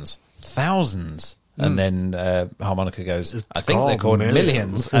thousands. And then Harmonica goes, I think they're called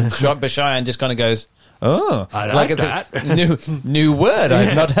millions. And Cheyenne just kind of goes, oh, I like that. New word.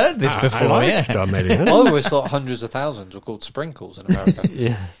 I've not heard this before. I always thought hundreds of thousands were called sprinkles in America.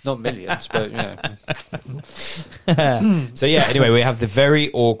 Not millions, but So anyway, we have the very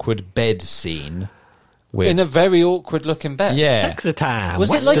awkward bed scene. In a very awkward looking bed. Yeah. Sexy time.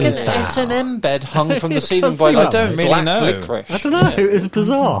 Was it like an S&M bed hung from the ceiling by I don't really black know. licorice? I don't know. It was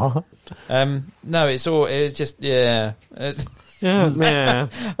bizarre. No, it's just It's, yeah. I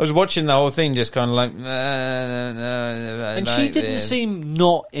was watching the whole thing, just kind of like, no. And she didn't seem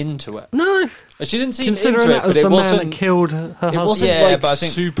not into it. No, she didn't seem considering into it, that was but it the man wasn't. that killed her husband. It wasn't but I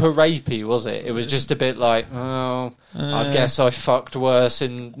think, super rapey, was it? It was just a bit like, I guess I fucked worse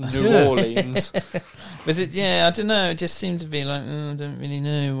in New Orleans. Was it? Yeah, I don't know. It just seemed to be like, I don't really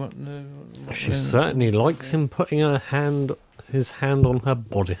know what she certainly likes him putting his hand on her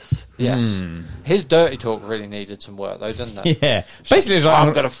bodice. Yes. His dirty talk really needed some work, though, didn't it? Yeah. Basically, it's like,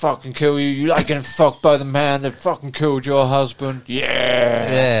 I'm going to fucking kill you. You like getting fucked by the man that fucking killed your husband.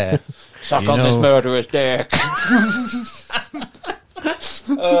 Yeah. Suck on this murderer's dick.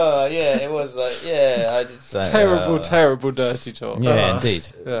 Oh, yeah, it was like, I just say. Terrible dirty talk. Yeah, indeed.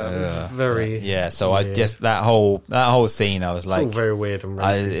 Very. So weird. I just, that whole scene, I was like. It's all very weird and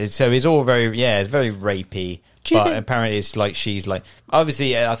rapey. So it's all very, it's very rapey. Do you But think- apparently it's like she's like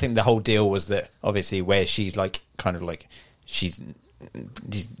obviously I think the whole deal was that obviously where she's like kind of like she's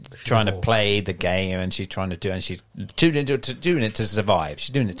trying to play the game and she's trying to do and she's doing it to survive.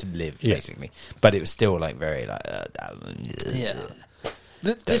 She's doing it to live basically. But it was still like very like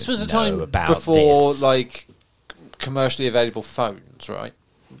This was a know time about before this. like commercially available phones, right?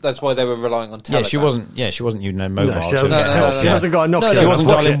 That's why they were relying on telegram. she wasn't using a mobile. No, she hasn't, no, she hasn't got a Nokia. She wasn't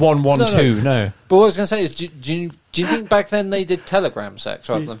in her pocket. dialing 112. No. But what I was going to say is, do you think back then they did telegram sex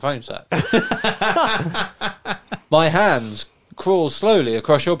rather than phone sex? My hands crawl slowly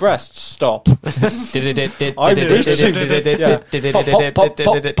across your breasts. Stop.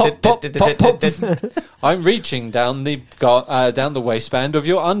 I'm reaching down the waistband of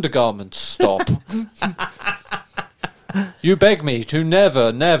your undergarments. Stop. You beg me to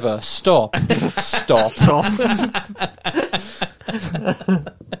never, never stop. Stop.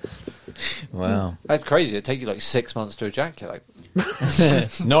 Wow. That's crazy. It'd take you like 6 months to ejaculate.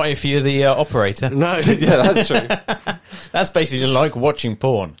 Not if you're the operator. No. Yeah, that's true. That's basically like watching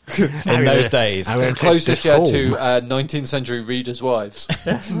porn in those days. I'm gonna take Closest this you had home. to 19th century readers' wives.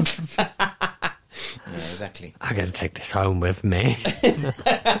 Yeah, exactly. I'm going to take this home with me.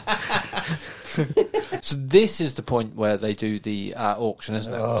 So this is the point where they do the auction,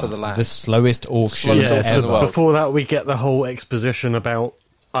 isn't it, for the land? The slowest auction Slowest Yeah, auction in the so world. before that, we get the whole exposition about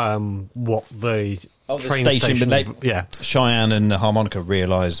what the Oh, the train station, station. but Yeah, Cheyenne and the harmonica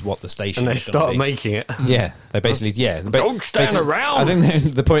realise what the station and they is gonna start be. making it. Yeah, they basically, Don't stand basically- around. I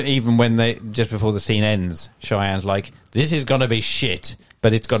think the point, even when they, just before the scene ends, Cheyenne's like, this is going to be shit,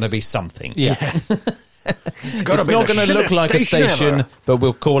 but it's going to be something. Yeah. It's not going to look like a station, but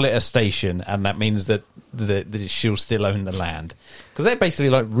we'll call it a station, and that means that she'll still own the land. Because they're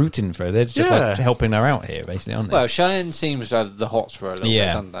basically like rooting for her. They're just like helping her out here, basically, aren't they? Well, Cheyenne seems to have the hots for a little bit,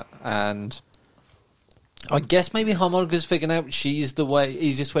 doesn't it? And I guess maybe harmonica's figuring out she's the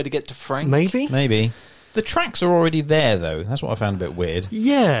easiest way to get to Frank. Maybe. The tracks are already there, though. That's what I found a bit weird.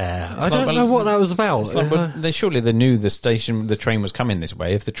 Yeah, I don't know what that was about. It's like, but surely they knew the train was coming this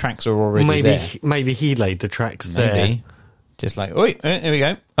way. If the tracks are already there, maybe he laid the tracks there. maybe just like, oi, here we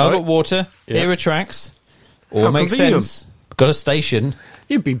go. I've got water. Yeah. Here are tracks. All How makes convenient. sense. Got a station.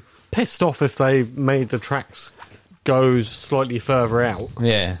 You'd be pissed off if they made the tracks go slightly further out.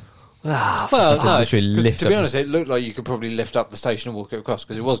 Yeah. Well, To no, literally 'cause lift to up be the- honest, it looked like you could probably lift up the station and walk it across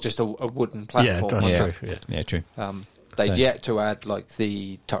because it was just a wooden platform. that's Yeah. true. Yeah, true. They'd So- yet to add like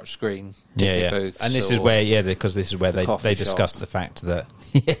the touchscreen Yeah, ticket yeah. booths. And this is or- where, because this is where the coffee they shop. discuss the fact that,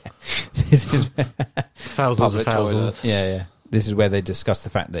 this is Thousands Public of thousands. toilets. yeah. This is where they discuss the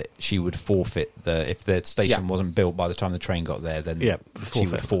fact that she would forfeit if the station Yeah. wasn't built by the time the train got there, then Yeah, she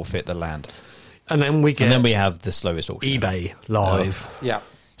would forfeit the land. And then we get And then we have the slowest auction. eBay live. Yeah.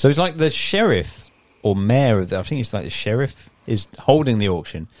 So it's like the sheriff or mayor of I think it's like the sheriff is holding the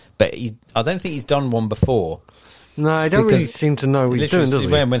auction, but I don't think he's done one before. No, I don't Because really seem to know what he's Literally, doing,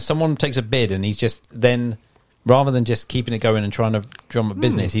 does he? when someone takes a bid and he's just then, rather than just keeping it going and trying to drum up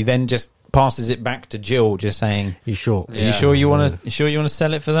business, he then just passes it back to Jill, just saying, He's short. "Are you sure you want to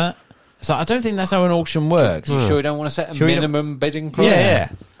sell it for that?" So I don't think that's how an auction works. You sure you don't want to set a Sure you don't- minimum bidding price? Yeah.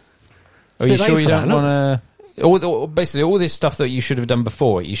 Are you bit sure late you for don't that, want to? Basically, all this stuff that you should have done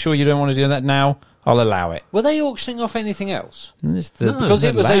before. You sure you don't want to do that now? I'll allow it. Were they auctioning off anything else? And it's Because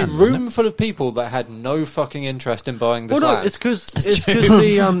it was land, a wasn't room full of people that had no fucking interest in buying this Well, no, land. it's because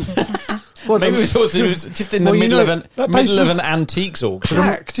the well, Maybe it was just in the Well, you middle know, of an that place was an antiques auction.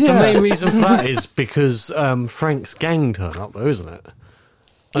 packed. the main reason for that is because Frank's gang turn up, though, isn't it?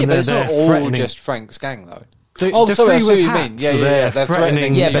 Yeah, And but it's they're not all threatening- just Frank's gang, though. They- Oh, they're sorry, I free see what with you mean. hats, Yeah, so yeah, yeah, they're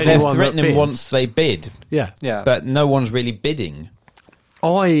threatening. Yeah, but they're anyone that threatening bids. once they bid. Yeah, Yeah. But no one's really bidding.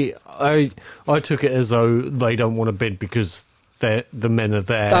 I took it as though they don't want to bid because the men are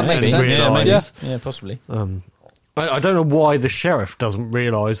there. That makes and sense. Yeah, realise- maybe. Yeah, possibly. I don't know why the sheriff doesn't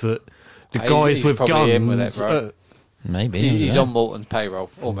realise that the He's- guys he's with probably guns. in with it, right? Maybe. He's yeah. on Morton's payroll,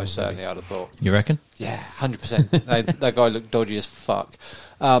 almost certainly, I'd have thought. You reckon? Yeah, 100%. That guy looked dodgy as fuck.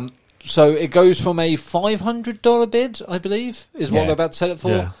 So it goes from a $500 bid, I believe, is what Yeah. they're about to sell it for,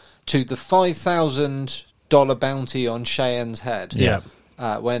 Yeah. to the $5,000 bounty on Cheyenne's head. Yeah.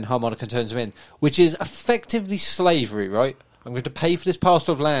 When Harmonica turns him in, which is effectively slavery, right? I'm going to pay for this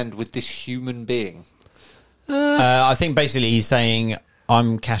parcel of land with this human being. I think basically he's saying,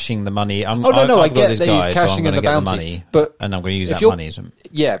 I'm cashing the money. Oh, no, I I've got get this that guy, he's so I'm cashing in gonna the get bounty, money, but and I'm going to use if that you're- money.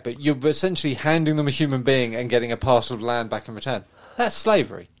 Yeah, but you're essentially handing them a human being and getting a parcel of land back in return. That's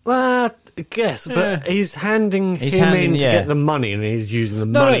slavery. Well, I guess, but he's handing him in to get the money, and he's using the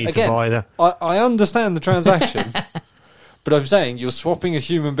money to buy the. I understand the transaction, but I'm saying you're swapping a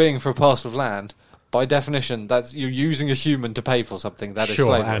human being for a parcel of land. by definition, that's you're using a human to pay for something. That is Sure,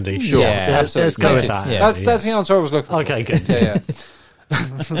 slavery. Andy, sure. Yeah, Let's absolutely. go Thank with you. that. Yeah. Andy, That's the answer I was looking for. Okay, good. Yeah.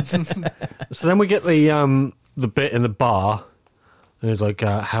 So then we get the bit in the bar. And it's like,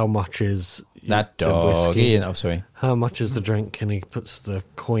 how much is That the dog. whiskey? Oh, sorry. How much is the drink? And he puts the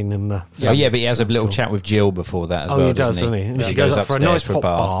coin in the... Oh, yeah, but he has a little chat with Jill before that as Oh, well, he does, doesn't he? doesn't he? And She she goes up for a upstairs nice hot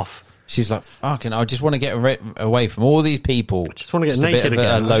bath. She's like, fucking, I just want to get away from all these people. I just wanna get a bit naked of again.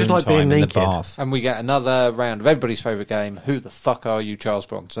 I alone just like being time in the naked. bath. And we get another round of everybody's favourite game. Who the fuck are you, Charles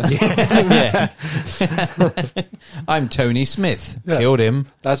Bronson? Yeah. I'm Tony Smith. Yeah. Killed him.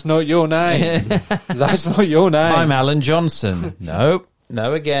 That's not your name. That's not your name. I'm Alan Johnson. No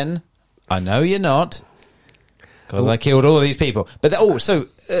again. I know you're not. Because I killed all these people. But so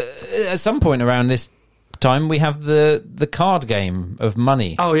at some point around this time, we have the card game of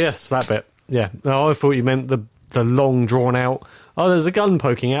money. Oh, yes, that bit. Yeah. No, I thought you meant the long, drawn-out... Oh, there's a gun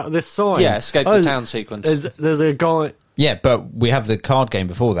poking out of this sign. Yeah, escape to town sequence. There's a guy... Yeah, but we have the card game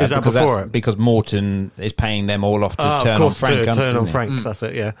before that. Is that because before that's it? because Morton is paying them all off to of turn on course, Frank. to turn on isn't it? Frank, that's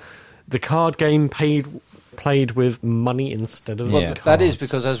it, yeah. The card game played with money instead of Yeah. cards. That is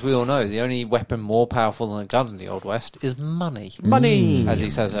because, as we all know, the only weapon more powerful than a gun in the Old West is money. Money! As he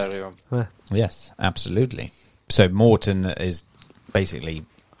says earlier on. Yes, absolutely. So Morton is basically,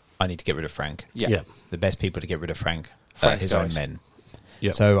 I need to get rid of Frank. Yeah. Yeah. The best people to get rid of Frank are Frank his guys. own men.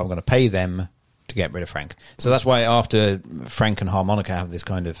 Yep. So I'm going to pay them to get rid of Frank. So that's why after Frank and Harmonica have this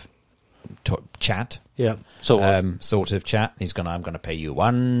kind of chat, Yeah. Sort of. sort of chat, I'm going to pay you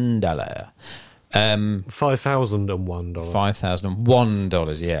 $1. $5,001.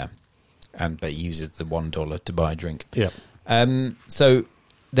 $5,001, yeah. But he uses the $1 to buy a drink. Yeah. So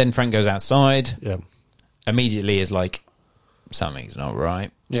then Frank goes outside, Yeah. immediately is like, something's not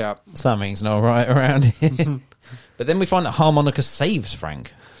right. Yeah. Something's not right around here. But then we find that Harmonica saves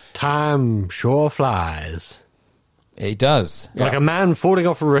Frank. Time sure flies. He does. Like a man falling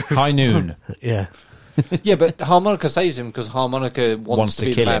off a roof. High noon. Yeah. Yeah, but Harmonica saves him because Harmonica wants to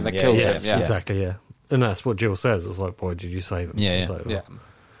be the kill man him, that yeah, kills Yes, him. Yeah. exactly, yeah. And that's what Jill says. It's like, boy, did you save him? Yeah, It's yeah. like,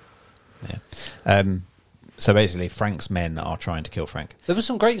 Yeah. Yeah. So basically, Frank's men are trying to kill Frank. There was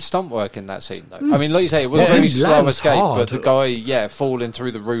some great stunt work in that scene, though. I mean, like you say, it was a Yeah, very he slow lands escape, hard. but the guy, falling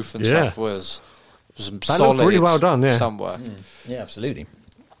through the roof and Yeah. stuff was some That solid looked really well done, yeah. stunt work. Yeah, absolutely.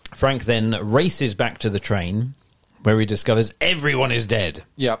 Frank then races back to the train, where he discovers everyone is dead.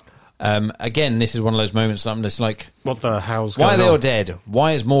 Yep. Again, this is one of those moments that I'm just like, What the hell's why going are they on? all dead?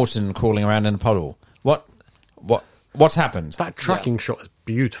 Why is Morton crawling around in a puddle? What's happened? That tracking shot is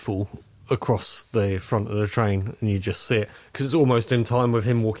beautiful across the front of the train, and you just see it because it's almost in time with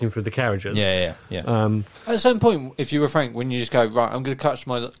him walking through the carriages. Yeah. At a certain point, if you were Frank, when you just go, right, I'm going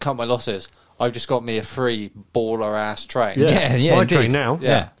to cut my losses, I've just got me a free baller-ass train. Yeah, it's Yeah, my indeed. train now.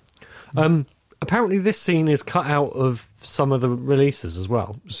 Yeah. Apparently, this scene is cut out of some of the releases as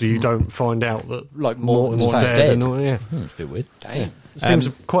well, so you don't find out that Like Morton's Morton's dead. dead. And all, yeah, It's a bit weird. Damn. it seems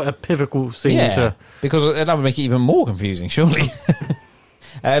quite a pivotal scene to. because that would make it even more confusing, surely.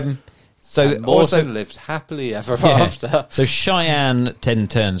 So And Morton also, lived happily ever yeah. after. So Cheyenne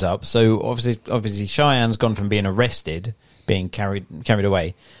turns up. So obviously Cheyenne's gone from being arrested, being carried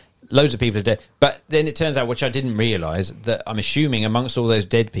away. Loads of people are dead, but then it turns out, which I didn't realise, that I'm assuming amongst all those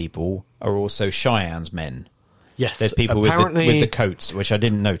dead people are also Cheyenne's men. Yes, There's people with apparently, the coats, which I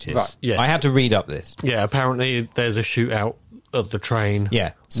didn't notice. Right, yes. I had to read up this. Yeah, apparently there's a shootout of the train.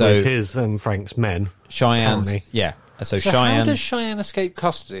 Yeah, so with his and Frank's men. Cheyenne's, apparently. yeah. So So Cheyenne, how does Cheyenne escape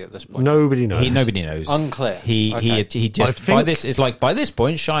custody at this point? Nobody knows. nobody knows. Unclear. He Okay. just I by think- this it's like by this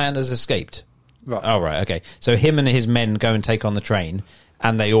point Cheyenne has escaped. Right. Oh right, okay. So him and his men go and take on the train,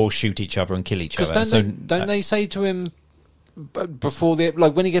 and they all shoot each other and kill each Because other. don't they say to him before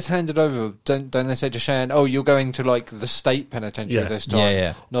when he gets handed over? Don't they say to Cheyenne, "Oh, you're going to like the state penitentiary Yeah. this time,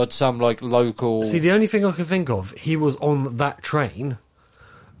 Yeah. not some like local." See, the only thing I could think of, he was on that train,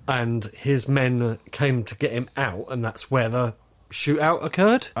 and his men came to get him out, and that's where the shootout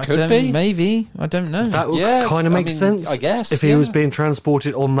occurred. Could be. Maybe I don't know. That would Yeah, kind of I make mean, sense, I guess, if he yeah. was being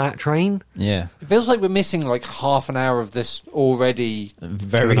transported on that train. Yeah, It feels like we're missing like half an hour of this already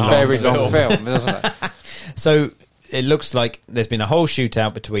very long very film. long film, doesn't it? So it looks like there's been a whole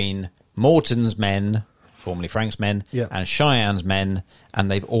shootout between Morton's men, formerly Frank's men, Yeah. and Cheyenne's men,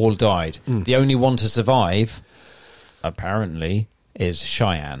 and they've all died. The only one to survive, apparently, is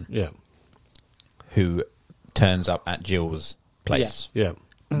Cheyenne, Yeah, who turns up at Jill's place, yeah.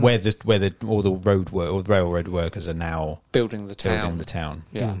 where all the railroad workers are now Building the town. building the town.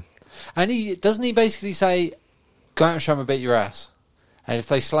 Yeah. And he basically say, "Go out and show them a bit your ass," and if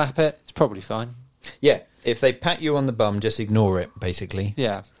they slap it, it's probably fine. Yeah, if they pat you on the bum, just ignore it. Basically,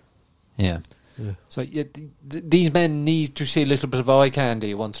 Yeah. yeah. So these men need to see a little bit of eye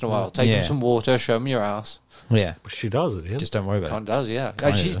candy once in a while. Take them some water, show them your ass. Yeah. Well, she does at the end. Just don't worry about Kind it. of does, yeah.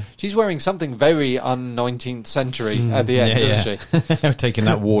 Kinda. She's wearing something very un-19th century at the end, doesn't she? Taking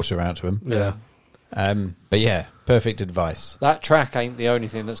that water out to him. Yeah. But yeah, perfect advice. That track ain't the only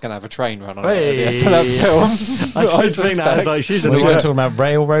thing that's going to have a train run on Hey. it at the end of that film. I did think that. I was like, she's in We the weren't way. talking about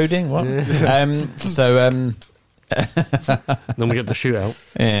railroading. What? Then we get the shootout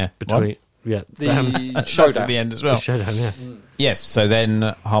Yeah. between. Yeah. The That's showdown. at the end as The well. showdown, yeah. Yes. So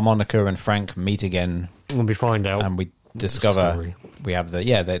then Harmonica and Frank meet again, When we find out. and we discover story. we have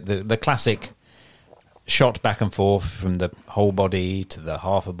the classic shot back and forth from the whole body to the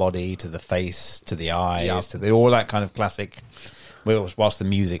half a body to the face to the eyes to all that kind of classic. Whilst the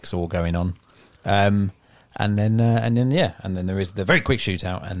music's all going on, and then there is the very quick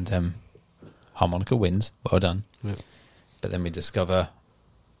shootout, and Harmonica wins. Well done. Yeah. But then we discover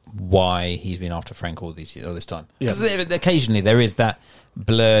why he's been after Frank all this time. Yeah. Because occasionally there is that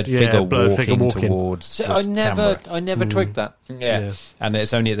blurred figure walking towards. So the I never camera. twigged that. Yeah. And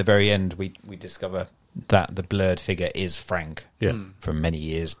it's only at the very end we discover that the blurred figure is Frank. Yeah. From many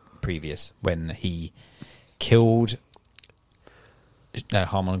years previous, when he killed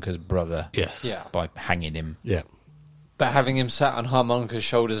Harmonica's brother. Yes. Yeah. By hanging him. Yeah. But having him sat on Harmonica's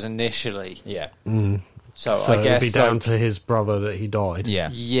shoulders initially. Yeah. So So I guess it'd be down like, to his brother that he died. Yeah.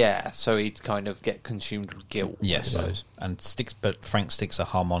 yeah, so he'd kind of get consumed with guilt. Yes. I suppose. But Frank sticks a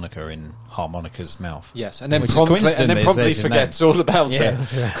harmonica in Harmonica's mouth. Yes, and then Which is promptly coincident, there's his forgets name. all about Yeah.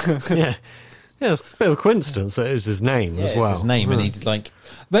 it. Yeah. Yeah, it's a bit of a coincidence that it's his name as well. It's his name, and Right. he's like,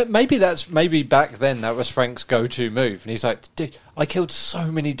 But maybe back then that was Frank's go-to move, and he's like, "Dude, I killed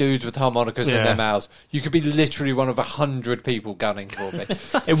so many dudes with harmonicas in Yeah. their mouths. You could be literally one of 100 people gunning for me."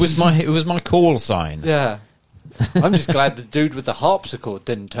 it was my call sign. Yeah, I'm just glad the dude with the harpsichord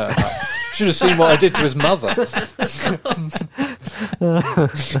didn't turn up. Should have seen what I did to his mother.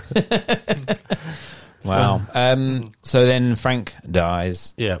 Wow. So then Frank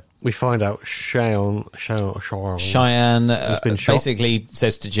dies. Yeah. We find out Cheyenne Cheyenne been shot. basically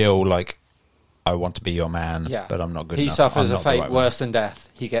says to Jill, like, I want to be your man, Yeah, but I'm not good He enough. suffers I'm a not the fate right worse than death.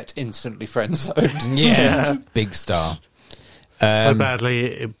 He gets instantly friend-zoned. Yeah, big star. so badly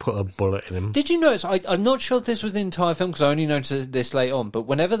it put a bullet in him. Did you notice? I'm not sure if this was the entire film because I only noticed this late on. But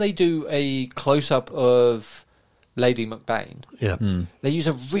whenever they do a close-up of Lady McBain, Yeah. they use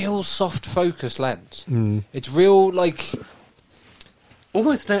a real soft focus lens. It's real, like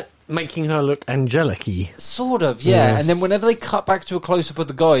Almost making her look angelic-y. sort of, yeah. Yeah. And then whenever they cut back to a close-up of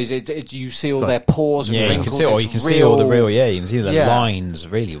the guys, you see all their pores and Yeah, you wrinkles. can see, It's you can see all the real. Yeah, you can see the Yeah. lines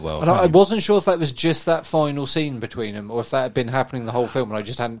really well. And I can't you? wasn't sure if that was just that final scene between them, or if that had been happening the whole film, and I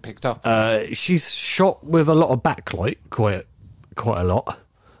just hadn't picked up. She's shot with a lot of backlight, quite a lot,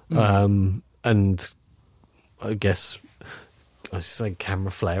 and I guess I say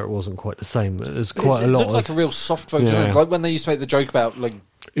camera flare. It wasn't quite the same. There's quite It a lot looked like a of real soft focus Yeah. lens, like when they used to make the joke about like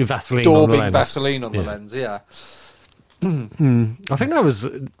Vaseline on the daubing lens. Vaseline on the Yeah. lens. Yeah, I think that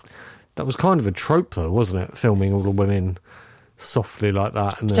was kind of a trope, though, wasn't it? Filming all the women softly like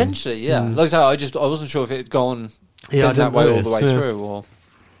that, and then, potentially. Yeah, like I said, I wasn't sure if it had gone Yeah, I been that didn't way all notice, the way yeah. through, or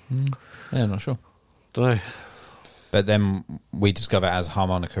Yeah, not sure. don't know. But then we discover as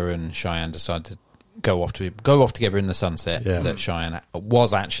Harmonica and Cheyenne decide to go off together in the sunset that Cheyenne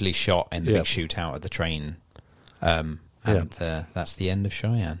was actually shot in the big shootout at the train, and that's the end of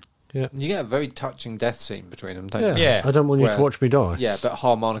Cheyenne. Yeah, you get a very touching death scene between them, don't yeah. you? Yeah. I don't want you Where- to watch me die. Yeah, but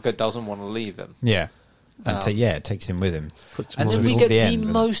Harmonica doesn't want to leave him. Yeah, and it takes him with him. Put some And then more- we towards get the the end,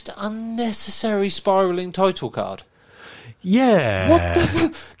 most unnecessary spiralling title card. yeah. What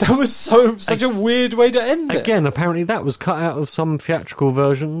the That was such a weird way to end it. Again, apparently that was cut out of some theatrical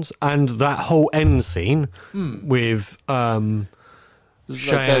versions, and that whole end scene with Cheyenne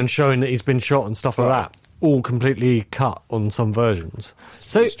that- showing that he's been shot and stuff like that, all completely cut on some versions.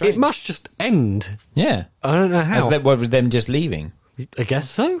 So pretty strange. it must just end. Yeah, I don't know how. as that with them just leaving. I guess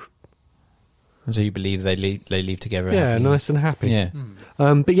so. So you believe they leave together? Yeah, happily? nice and happy. Yeah.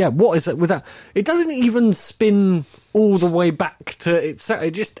 But yeah, what is it with that? It doesn't even spin all the way back to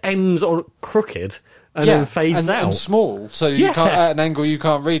it just ends on crooked and then fades out. and small, so you Yeah. can't at an angle you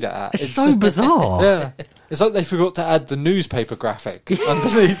can't read it at. It's so bizarre. Yeah, it's like they forgot to add the newspaper graphic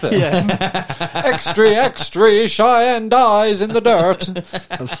underneath it. Yeah, Extra, Cheyenne dies in the dirt.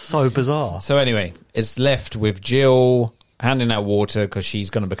 that's so bizarre. So anyway, it's left with Jill handing out water because she's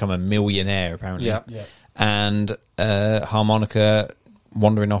going to become a millionaire apparently. Yeah. And Harmonica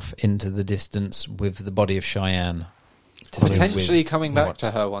wandering off into the distance with the body of Cheyenne. to do Potentially with coming back what?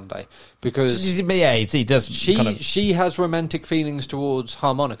 to her one day because Yeah, he does. she kind of, she has romantic feelings towards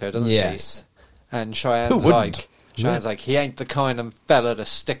Harmonica, doesn't yes. And Cheyenne's Who wouldn't? like, he ain't the kind of fella to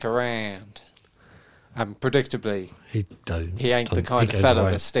stick around. And predictably, he ain't the kind of goes fella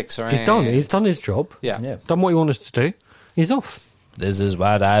away. that sticks around. He's done his job. Yeah. Done what he wanted to do. He's off. This is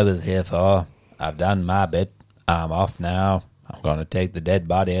what I was here for. I've done my bit. I'm off now. I'm going to take the dead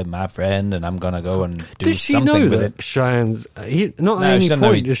body of my friend and I'm going to go and do Did she something know with that it. Cheyenne's... not No, at she any doesn't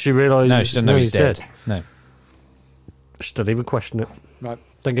know point does she realise... No, she doesn't know he's dead. No. She doesn't even question it. Right.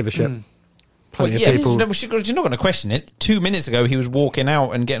 Don't give a shit. Well, Plenty yeah, of people... she's not going to question it. 2 minutes ago, he was walking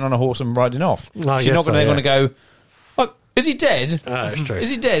out and getting on a horse and riding off. I She's guess not so, going yeah. to go, oh, is he dead? That's true. Is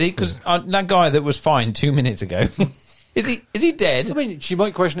he dead? Because that guy that was fine 2 minutes ago, is he dead? I mean, she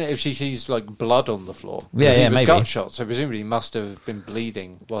might question it if she sees like blood on the floor. Yeah, Because he was maybe. gut shot, so presumably he must have been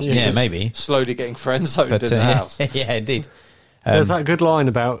bleeding whilst he Yeah, was maybe. slowly getting friend zoned in the yeah, house. yeah, indeed. There's that good line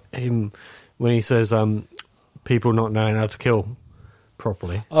about him when he says, people not knowing how to kill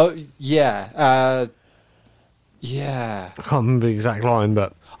properly. Oh yeah, yeah. I can't remember the exact line,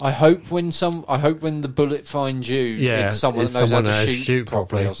 but... I hope when the bullet finds you, Yeah, it's someone it's that knows someone how that to shoot shoot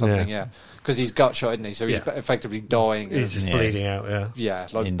properly or something. yeah. Yeah, because he's gut shot, isn't he? So he's Yeah. effectively dying. He's just Yeah. bleeding out, yeah. yeah,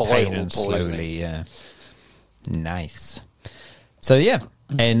 like In bile pain and poisoning. slowly, yeah. Nice. So, yeah,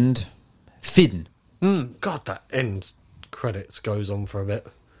 end Finn. God, that end credits goes on for a bit.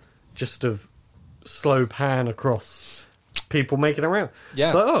 Just a slow pan across people making around. Yeah.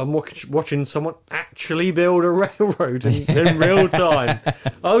 It's like, oh, I'm watching someone actually build a railroad in real time.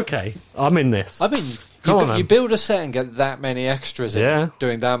 Okay, I'm in this. I mean, Come on, you then. build a set and get that many extras in Yeah.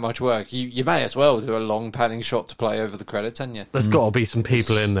 doing that much work. You may as well do a long panning shot to play over the credits, haven't you? There's got to be some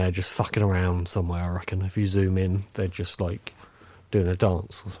people in there just fucking around somewhere, I reckon. If you zoom in, they're just like doing a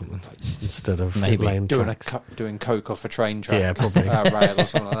dance or something instead of Maybe. laying Doing tracks. doing coke off a train track, Yeah, probably. rail or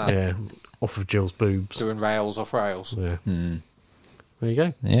something like that. Yeah, off of Jill's boobs. Doing rails off rails. Yeah. There you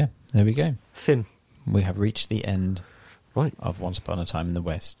go. Yeah, there we go. Finn. We have reached the end Right. of Once Upon a Time in the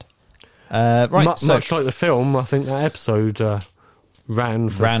West. Right, so Much like the film, I think that episode ran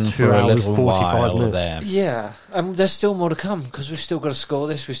for 2 for a hours, little 45 while minutes. there. Yeah, there's still more to come because we've still got to score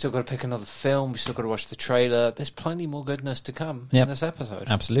this. We've still got to pick another film. We've still got to watch the trailer. There's plenty more goodness to come Yep. in this episode.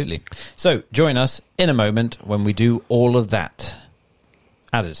 Absolutely. So join us in a moment when we do all of that.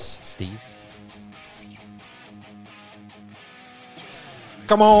 Addis, Steve.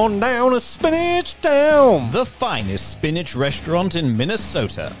 Come on down to Spinach Town, The finest spinach restaurant in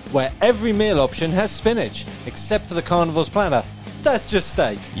Minnesota. where every meal option has spinach, except for the carnival's platter. That's just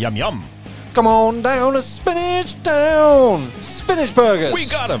steak. Yum yum. Come on down to Spinach Town. Spinach burgers. We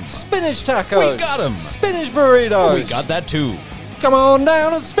got 'em. Spinach tacos. We got 'em. Spinach burritos. We got that too. Come on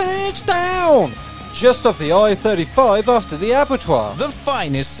down to Spinach Town. Just off the I-35 after the abattoir. The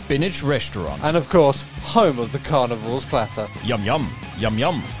finest spinach restaurant. And of course, home of the carnival's platter. Yum yum. Yum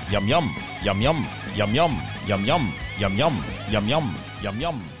yum. Yum yum. Yum yum. Yum yum. Yum yum. Yum yum. Yum yum. Yum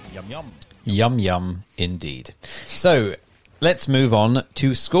yum. Yum yum. Yum yum indeed. So let's move on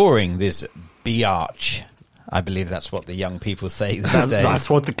to scoring this biatch. I believe that's what the young people say these days. That's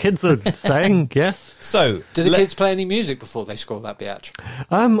what the kids are saying, yes. So Do the kids play any music before they score that biatch?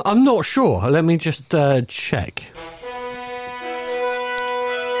 I'm not sure. Let me just check.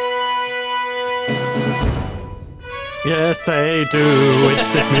 Yes, they do. It's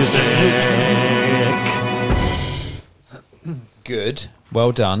this music. good.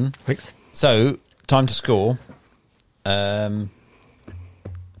 Well done. Thanks. So time to score. Andy.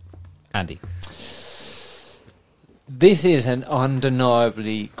 This is an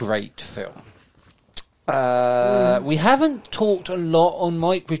undeniably great film. We haven't talked a lot on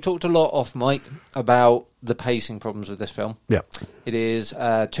mic. We've talked a lot off mic about the pacing problems with this film. Yeah. It is 2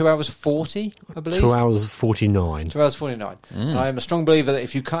 hours 40, I believe. 2 hours 49. 2 hours 49. I am a strong believer that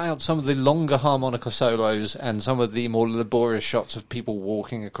if you cut out some of the longer harmonica solos and some of the more laborious shots of people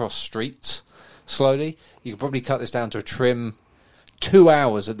walking across streets slowly, you could probably cut this down to a trim 2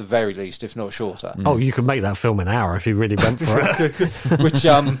 hours at the very least, if not shorter. Oh, you could make that film an hour if you really went for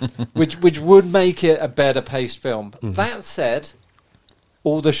it. which would make it a better paced film. That said,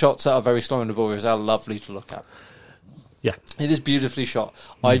 all the shots that are very slow and laborious are lovely to look at. Yeah. It is beautifully shot.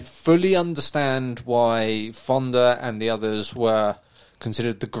 I fully understand why Fonda and the others were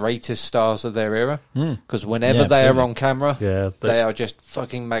considered the greatest stars of their era, because whenever Yeah, they are absolutely. on camera, Yeah, they are just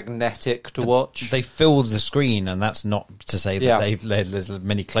fucking magnetic to watch. They filled the screen, and that's not to say that Yeah. there's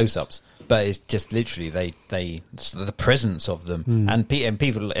many close-ups, but it's just literally the presence of them and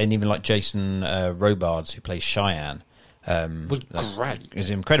people, and even like Jason Robards, who plays Cheyenne, was great.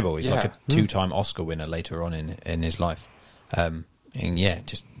 is incredible. He's like Yeah. a 2-time Oscar winner later on in his life, and yeah,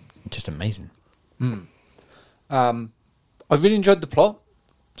 just amazing. I really enjoyed the plot.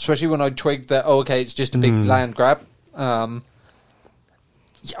 especially when I twigged that, okay, it's just a big land grab.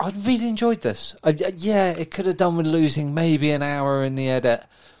 I really enjoyed this. It could have done with losing maybe an hour in the edit,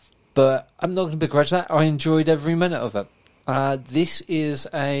 but I'm not going to begrudge that. I enjoyed every minute of it. This is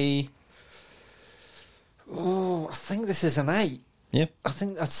I think this is an 8. Yeah.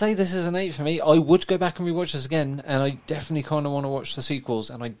 I'd say this is an 8 for me. I would go back and rewatch this again, and I definitely kind of want to watch the sequels,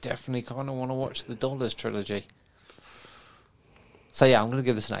 and I definitely kind of want to watch the Dollars trilogy. So yeah, I'm going to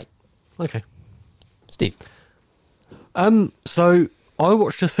give this an 8. Okay. Steve. So I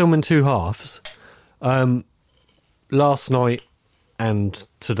watched this film in 2 halves. Last night and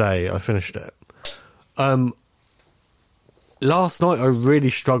today I finished it. Last night I really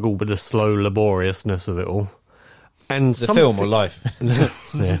struggled with the slow laboriousness of it all. And The film or life?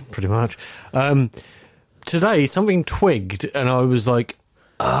 Yeah, pretty much. Today something twigged and I was like,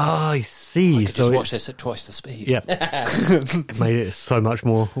 I see. I could just watch this at twice the speed. Yeah. It made it so much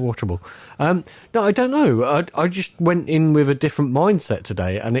more watchable. No, I don't know. I just went in with a different mindset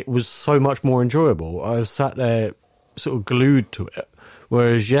today and it was so much more enjoyable. I was sat there sort of glued to it,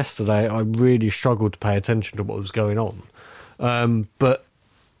 whereas yesterday I really struggled to pay attention to what was going on. But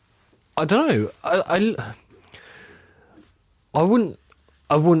I don't know. I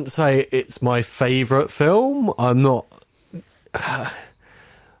wouldn't say it's my favourite film. I'm not...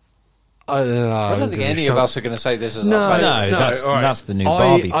 I don't think any of us are going to say this is our favourite. No, that's the new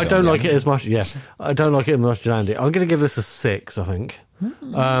Barbie film. I don't like it as much. Yeah, I don't like it as much as Andy. I'm going to give this a 6. I think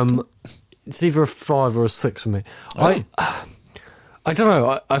it's either a 5 or a 6 for me. I don't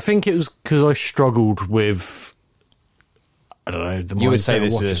know. I think it was because I struggled with. I don't know. You would say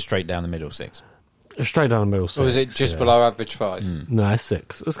this is a straight down the middle 6. A straight down the middle 6. Or is it just below average 5? No,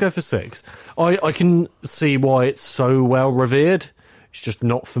 6. Let's go for 6. I can see why it's so well revered. It's just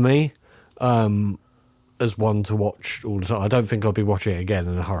not for me. As one to watch all the time. I don't think I'll be watching it again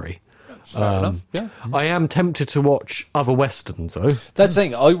in a hurry. Fair enough, yeah. I am tempted to watch other westerns, though. That's the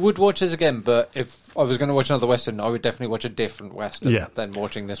thing. I would watch this again, but if I was going to watch another western, I would definitely watch a different western than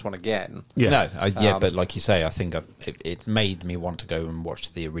watching this one again. Yeah. No, but like you say, I think it made me want to go and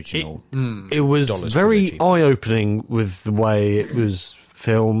watch the original. It was Dollars very trilogy. eye-opening with the way it was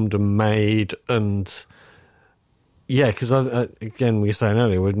filmed and made, and yeah, because again, we were saying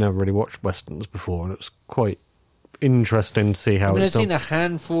earlier, we'd never really watched westerns before, and it was quite interesting to see how I've it's done. seen a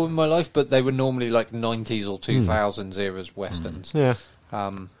handful in my life, but they were normally like 90s or 2000s eras westerns. Yeah.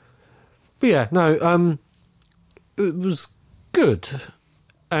 But yeah, no, it was good.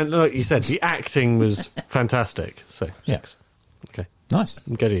 And like you said, the acting was fantastic. So, 6. Yeah. Okay. Nice.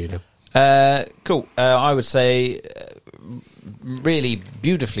 Get it, you know. Cool. I would say really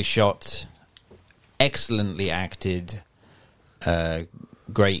beautifully shot, excellently acted,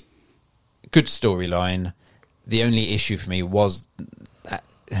 great, good storyline. The only issue for me was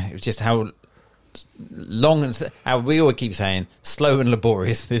just how long and how we always keep saying slow and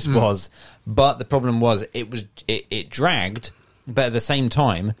laborious this was. But the problem was it dragged, but at the same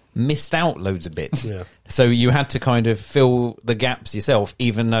time missed out loads of bits. Yeah. So you had to kind of fill the gaps yourself,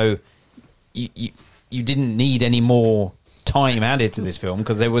 even though you didn't need any more time added to this film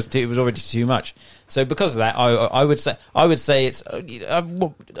because it was already too much. So because of that, I would say it's. I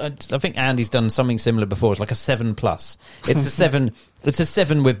think Andy's done something similar before. It's like a 7+. It's a 7. It's a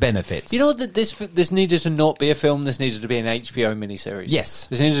 7 with benefits. You know that this needed to not be a film. This needed to be an HBO miniseries. Yes.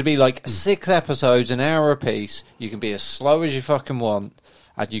 This needed to be like 6 episodes, an hour apiece. You can be as slow as you fucking want,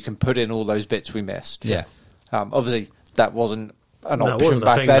 and you can put in all those bits we missed. Yeah. Obviously, that wasn't an No, it option wasn't a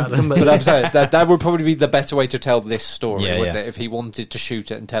back thing then. back then, But I'm saying that would probably be the better way to tell this story, Yeah, wouldn't yeah. it? If he wanted to shoot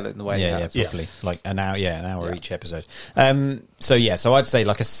it and tell it in the way he has. Probably like an hour each episode. So I'd say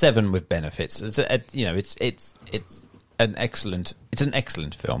like a 7 with benefits. It's an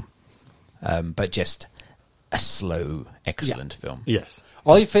excellent film, but just a slow, excellent film. Yes.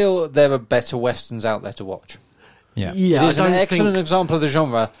 I feel there are better westerns out there to watch. Yeah, Yeah, It is I an don't excellent think, example of the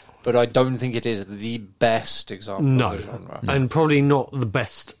genre, but I don't think it is the best example of the genre. and probably not the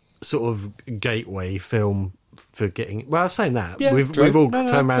best sort of gateway film for getting. Well, I was saying that Yeah, we've true. all No,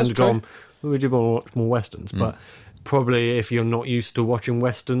 turned around that's and gone. We do want to watch more westerns, but probably if you're not used to watching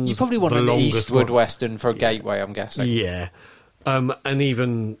westerns, You probably want the an longest Eastwood one- western for a gateway, I'm guessing. Yeah. And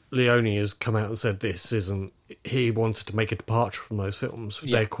even Leone has come out and said this isn't. He wanted to make a departure from those films.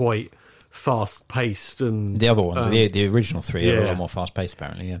 Yeah. They're quite fast paced, and the other ones, the original 3, are a yeah. lot more fast paced.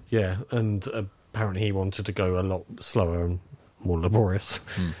 Apparently, yeah. yeah, and apparently he wanted to go a lot slower and more laborious,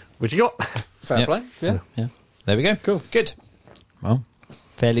 which he got. Fair Yep. play. Yeah. Yeah. There we go. Cool. Good. Well,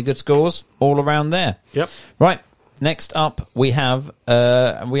 fairly good scores all around there. Yep. Right. next up we have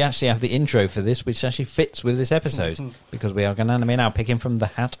we actually have the intro for this, which actually fits with this episode because we are going to now picking from the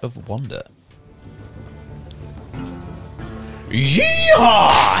Hat of Wonder. Yeehaw!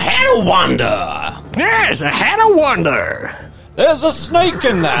 Hat of Wonder! Yes, a Hat of Wonder! There's a snake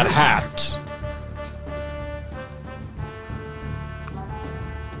in that hat!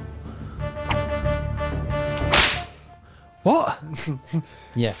 What?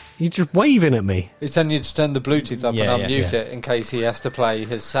 Yeah. You're just waving at me. He's telling you to turn the Bluetooth up Yeah, and unmute yeah. it in case he has to play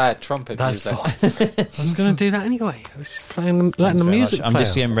his sad trumpet That's music. fine. I was going to do that anyway. I was just playing, letting the music I'm play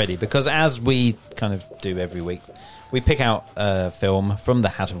just out. getting ready because as we kind of do every week, we pick out a film from the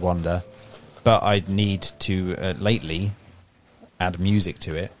Hat of Wonder, but I need to lately add music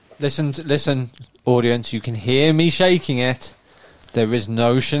to it. Listen, audience, you can hear me shaking it. There is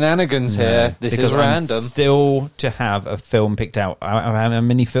no shenanigans here. This because is random. I'm still to have a film picked out. How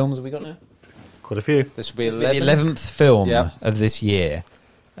many films have we got now? Quite a few. This will be The 11. 11th film Yep. of this year.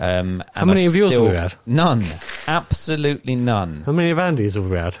 And How many I of yours have still- we had? None. Absolutely none. How many of Andy's have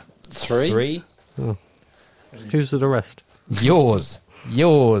we had? 3? Who's the rest? Yours,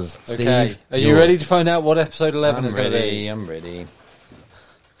 Steve. Okay. Are you Yours. ready to find out what episode 11 is going to be? I'm ready.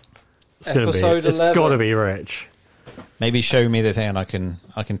 It's gonna Episode be, It's 11. got to be Rich. Maybe show me the thing, and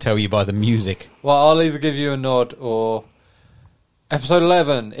I can tell you by the music. Well, I'll either give you a nod or... Episode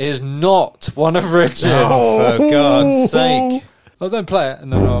 11 is not one of Rich's. Oh, for God's sake! Well, then play it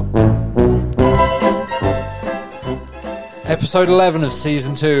and then I'll... Episode 11 of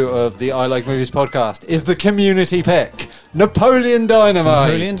Season 2 of the I Like Movies podcast is the community pick. Napoleon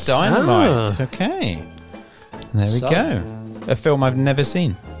Dynamite. Napoleon Dynamite. Ah. Okay, there we So- go. A film I've never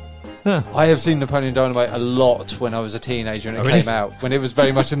seen. I have seen Napoleon Dynamite a lot when I was a teenager and it really? came out, when it was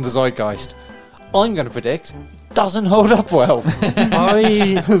very much in the zeitgeist. I'm going to predict doesn't hold up well.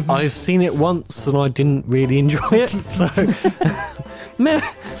 I've seen it once and I didn't really enjoy it. So, meh.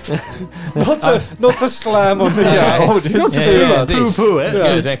 not to slam on the audience Not too to much. poo-poo it.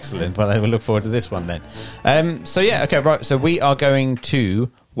 Good, excellent. Well, we'll look forward to this one then. So yeah, okay, right. So we are going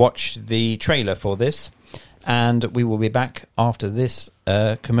to watch the trailer for this, and we will be back after this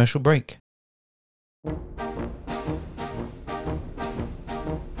commercial break.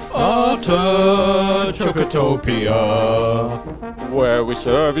 Chocotopia, Where we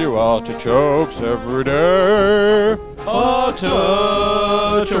serve you artichokes every day.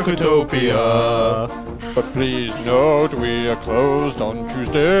 Chocotopia, But please note we are closed on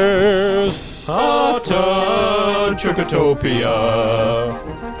Tuesdays. Chocotopia,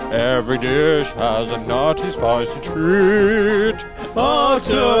 Every dish has a nutty spicy treat.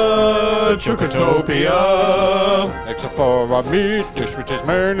 Chocotopia, Except for our meat dish, which is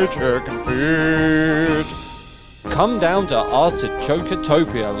mainly chicken feet. Come down to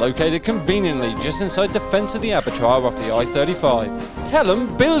Artichokotopia, located conveniently just inside the fence of the abattoir off the I-35. Tell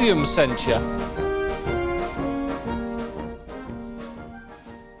them Billiam sent you.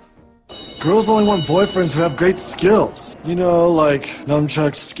 Girls only want boyfriends who have great skills. You know, like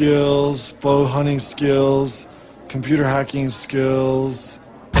nunchuck skills, bow hunting skills, computer hacking skills.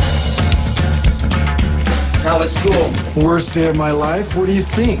 How was school? Worst day of my life? What do you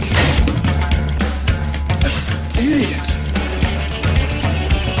think? Idiot!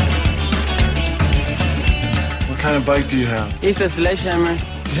 What kind of bike do you have? It's a sledgehammer.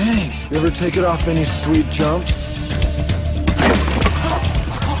 Dang! You ever take it off any sweet jumps?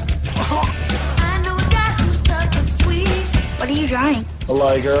 What are you drawing? A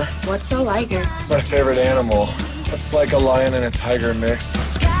liger. What's a liger? It's my favorite animal. It's like a lion and a tiger mixed.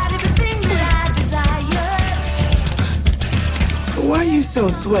 Why are you so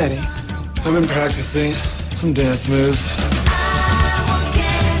sweaty? I've been practicing some dance moves.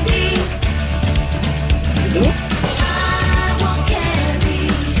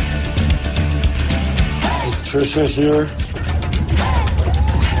 Is Trisha here?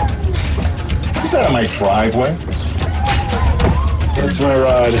 Is that on my driveway? That's my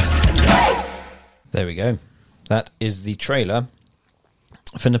ride. There we go. That is the trailer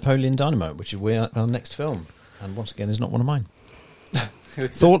for Napoleon Dynamite, which is our next film, and once again is not one of mine.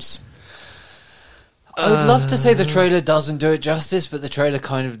 Thoughts? I would love to say the trailer doesn't do it justice, but the trailer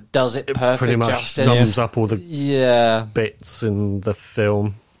kind of does it perfect Pretty much justice. sums up all the Yeah. bits in the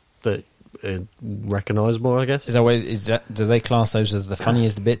film that recognise more, I guess. Do they class those as the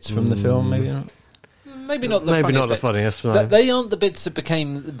funniest bits from the film? Maybe not. Maybe not the Maybe funniest not the bits. funniest, no. They aren't the bits that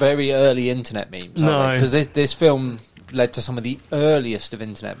became very early internet memes. No. Because this film led to some of the earliest of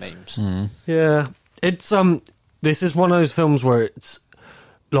internet memes. Yeah, it's this is one of those films where it's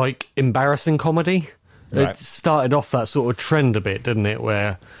like embarrassing comedy, Right. It started off that sort of trend a bit, didn't it?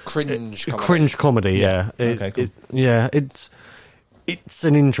 Where Cringe comedy. cringe comedy, yeah. Okay, cool. It's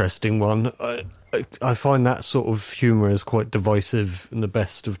an interesting one. I find that sort of humour is quite divisive in the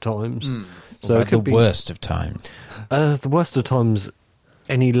best of times. So What it about could the be worst of times? the worst of times.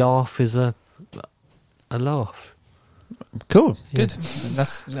 Any laugh is a laugh. Cool, good.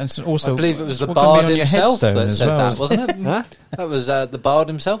 That's also. I believe it was the what can be bard on your himself headstone that as said well. that, wasn't it? Huh? That was the bard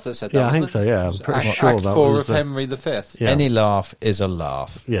himself that said that. Yeah, I wasn't think it? so. Yeah, I'm pretty Act, sure Act that 4 was of Henry V. Yeah. Any laugh is a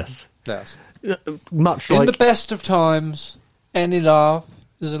laugh. Yes, Yes. much In like the best of times, any laugh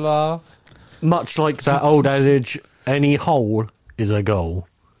is a laugh. much like that old adage, any hole is a goal.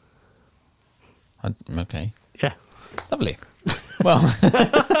 Okay, Yeah. lovely. Well,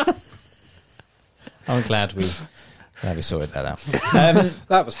 I'm glad we sorted that out.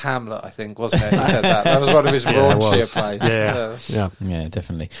 That was Hamlet, I think, wasn't it? He said that. That was one of his it raunchier was. plays. Yeah. Yeah,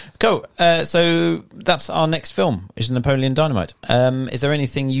 definitely. Cool. So that's our next film, is Napoleon Dynamite. Is there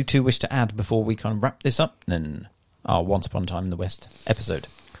anything you two wish to add before we kind of wrap this up? Then our Once Upon a Time in the West episode.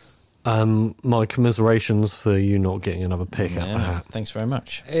 My commiserations for you not getting another pick at the hat. Thanks very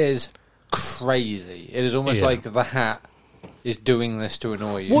much. It is crazy. It is almost Yeah. like the hat is doing this to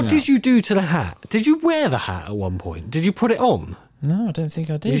annoy you. What did you do to the hat? Did you wear the hat at one point? Did you put it on? No, I don't think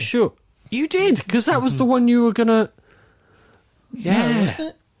I did. You sure? You did, because that was the one you were gonna. Yeah, wasn't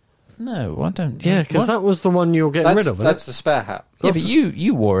it? No, I don't. yeah, because What? that was the one you were getting rid of. Isn't That's it? the spare hat. Yeah, but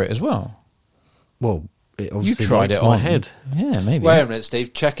you wore it as well. Well, it You obviously tried liked it my on. head. Yeah, maybe. Wait a minute,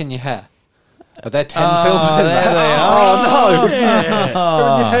 Steve. Checking your hair. Are there 10 Oh, films in there there? they Oh, no.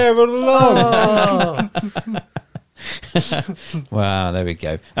 Yeah. Your hair all along. Wow, there we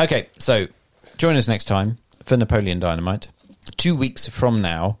go. Okay, so join us next time for Napoleon Dynamite. 2 weeks from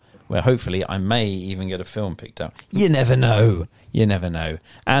now, where hopefully I may even get a film picked up. You never know. You never know.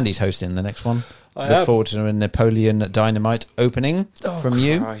 Andy's hosting the next one. I Look am. forward to a Napoleon Dynamite opening from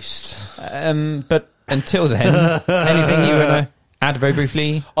you. Christ. But until then, anything you want to add very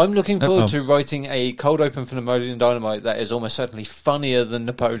briefly? I'm looking forward to writing a cold open for Napoleon Dynamite that is almost certainly funnier than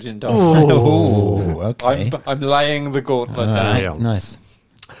Napoleon Dynamite. Oh, okay. I'm laying the gauntlet All down. right, Yeah. nice.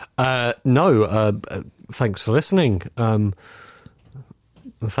 Thanks for listening.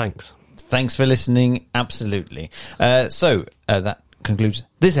 Thanks. Thanks for listening. Absolutely. So that concludes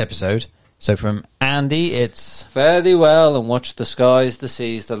this episode. So from Andy, it's Fare thee well and watch the skies, the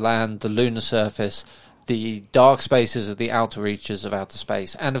seas, the land, the lunar surface, the dark spaces of the outer reaches of outer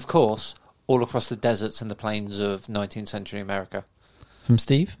space, and of course, all across the deserts and the plains of 19th century America. from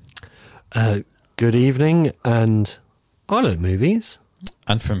Steve. Good evening, and I like movies.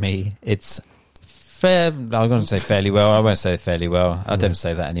 And from me, it's I'm going to say fairly well. I won't say fairly well. I don't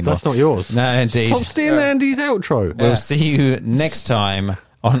say that anymore. That's not yours. No, indeed. Stop stealing Andy's outro. We'll see you next time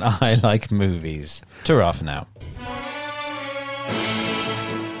on I Like Movies. Ta-ra for now.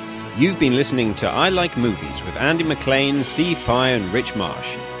 You've been listening to I Like Movies with Andy McLean, Steve Pye and Rich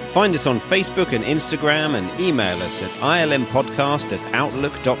Marsh. Find us on Facebook and Instagram and email us at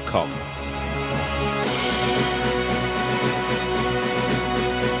ilmpodcast@outlook.com.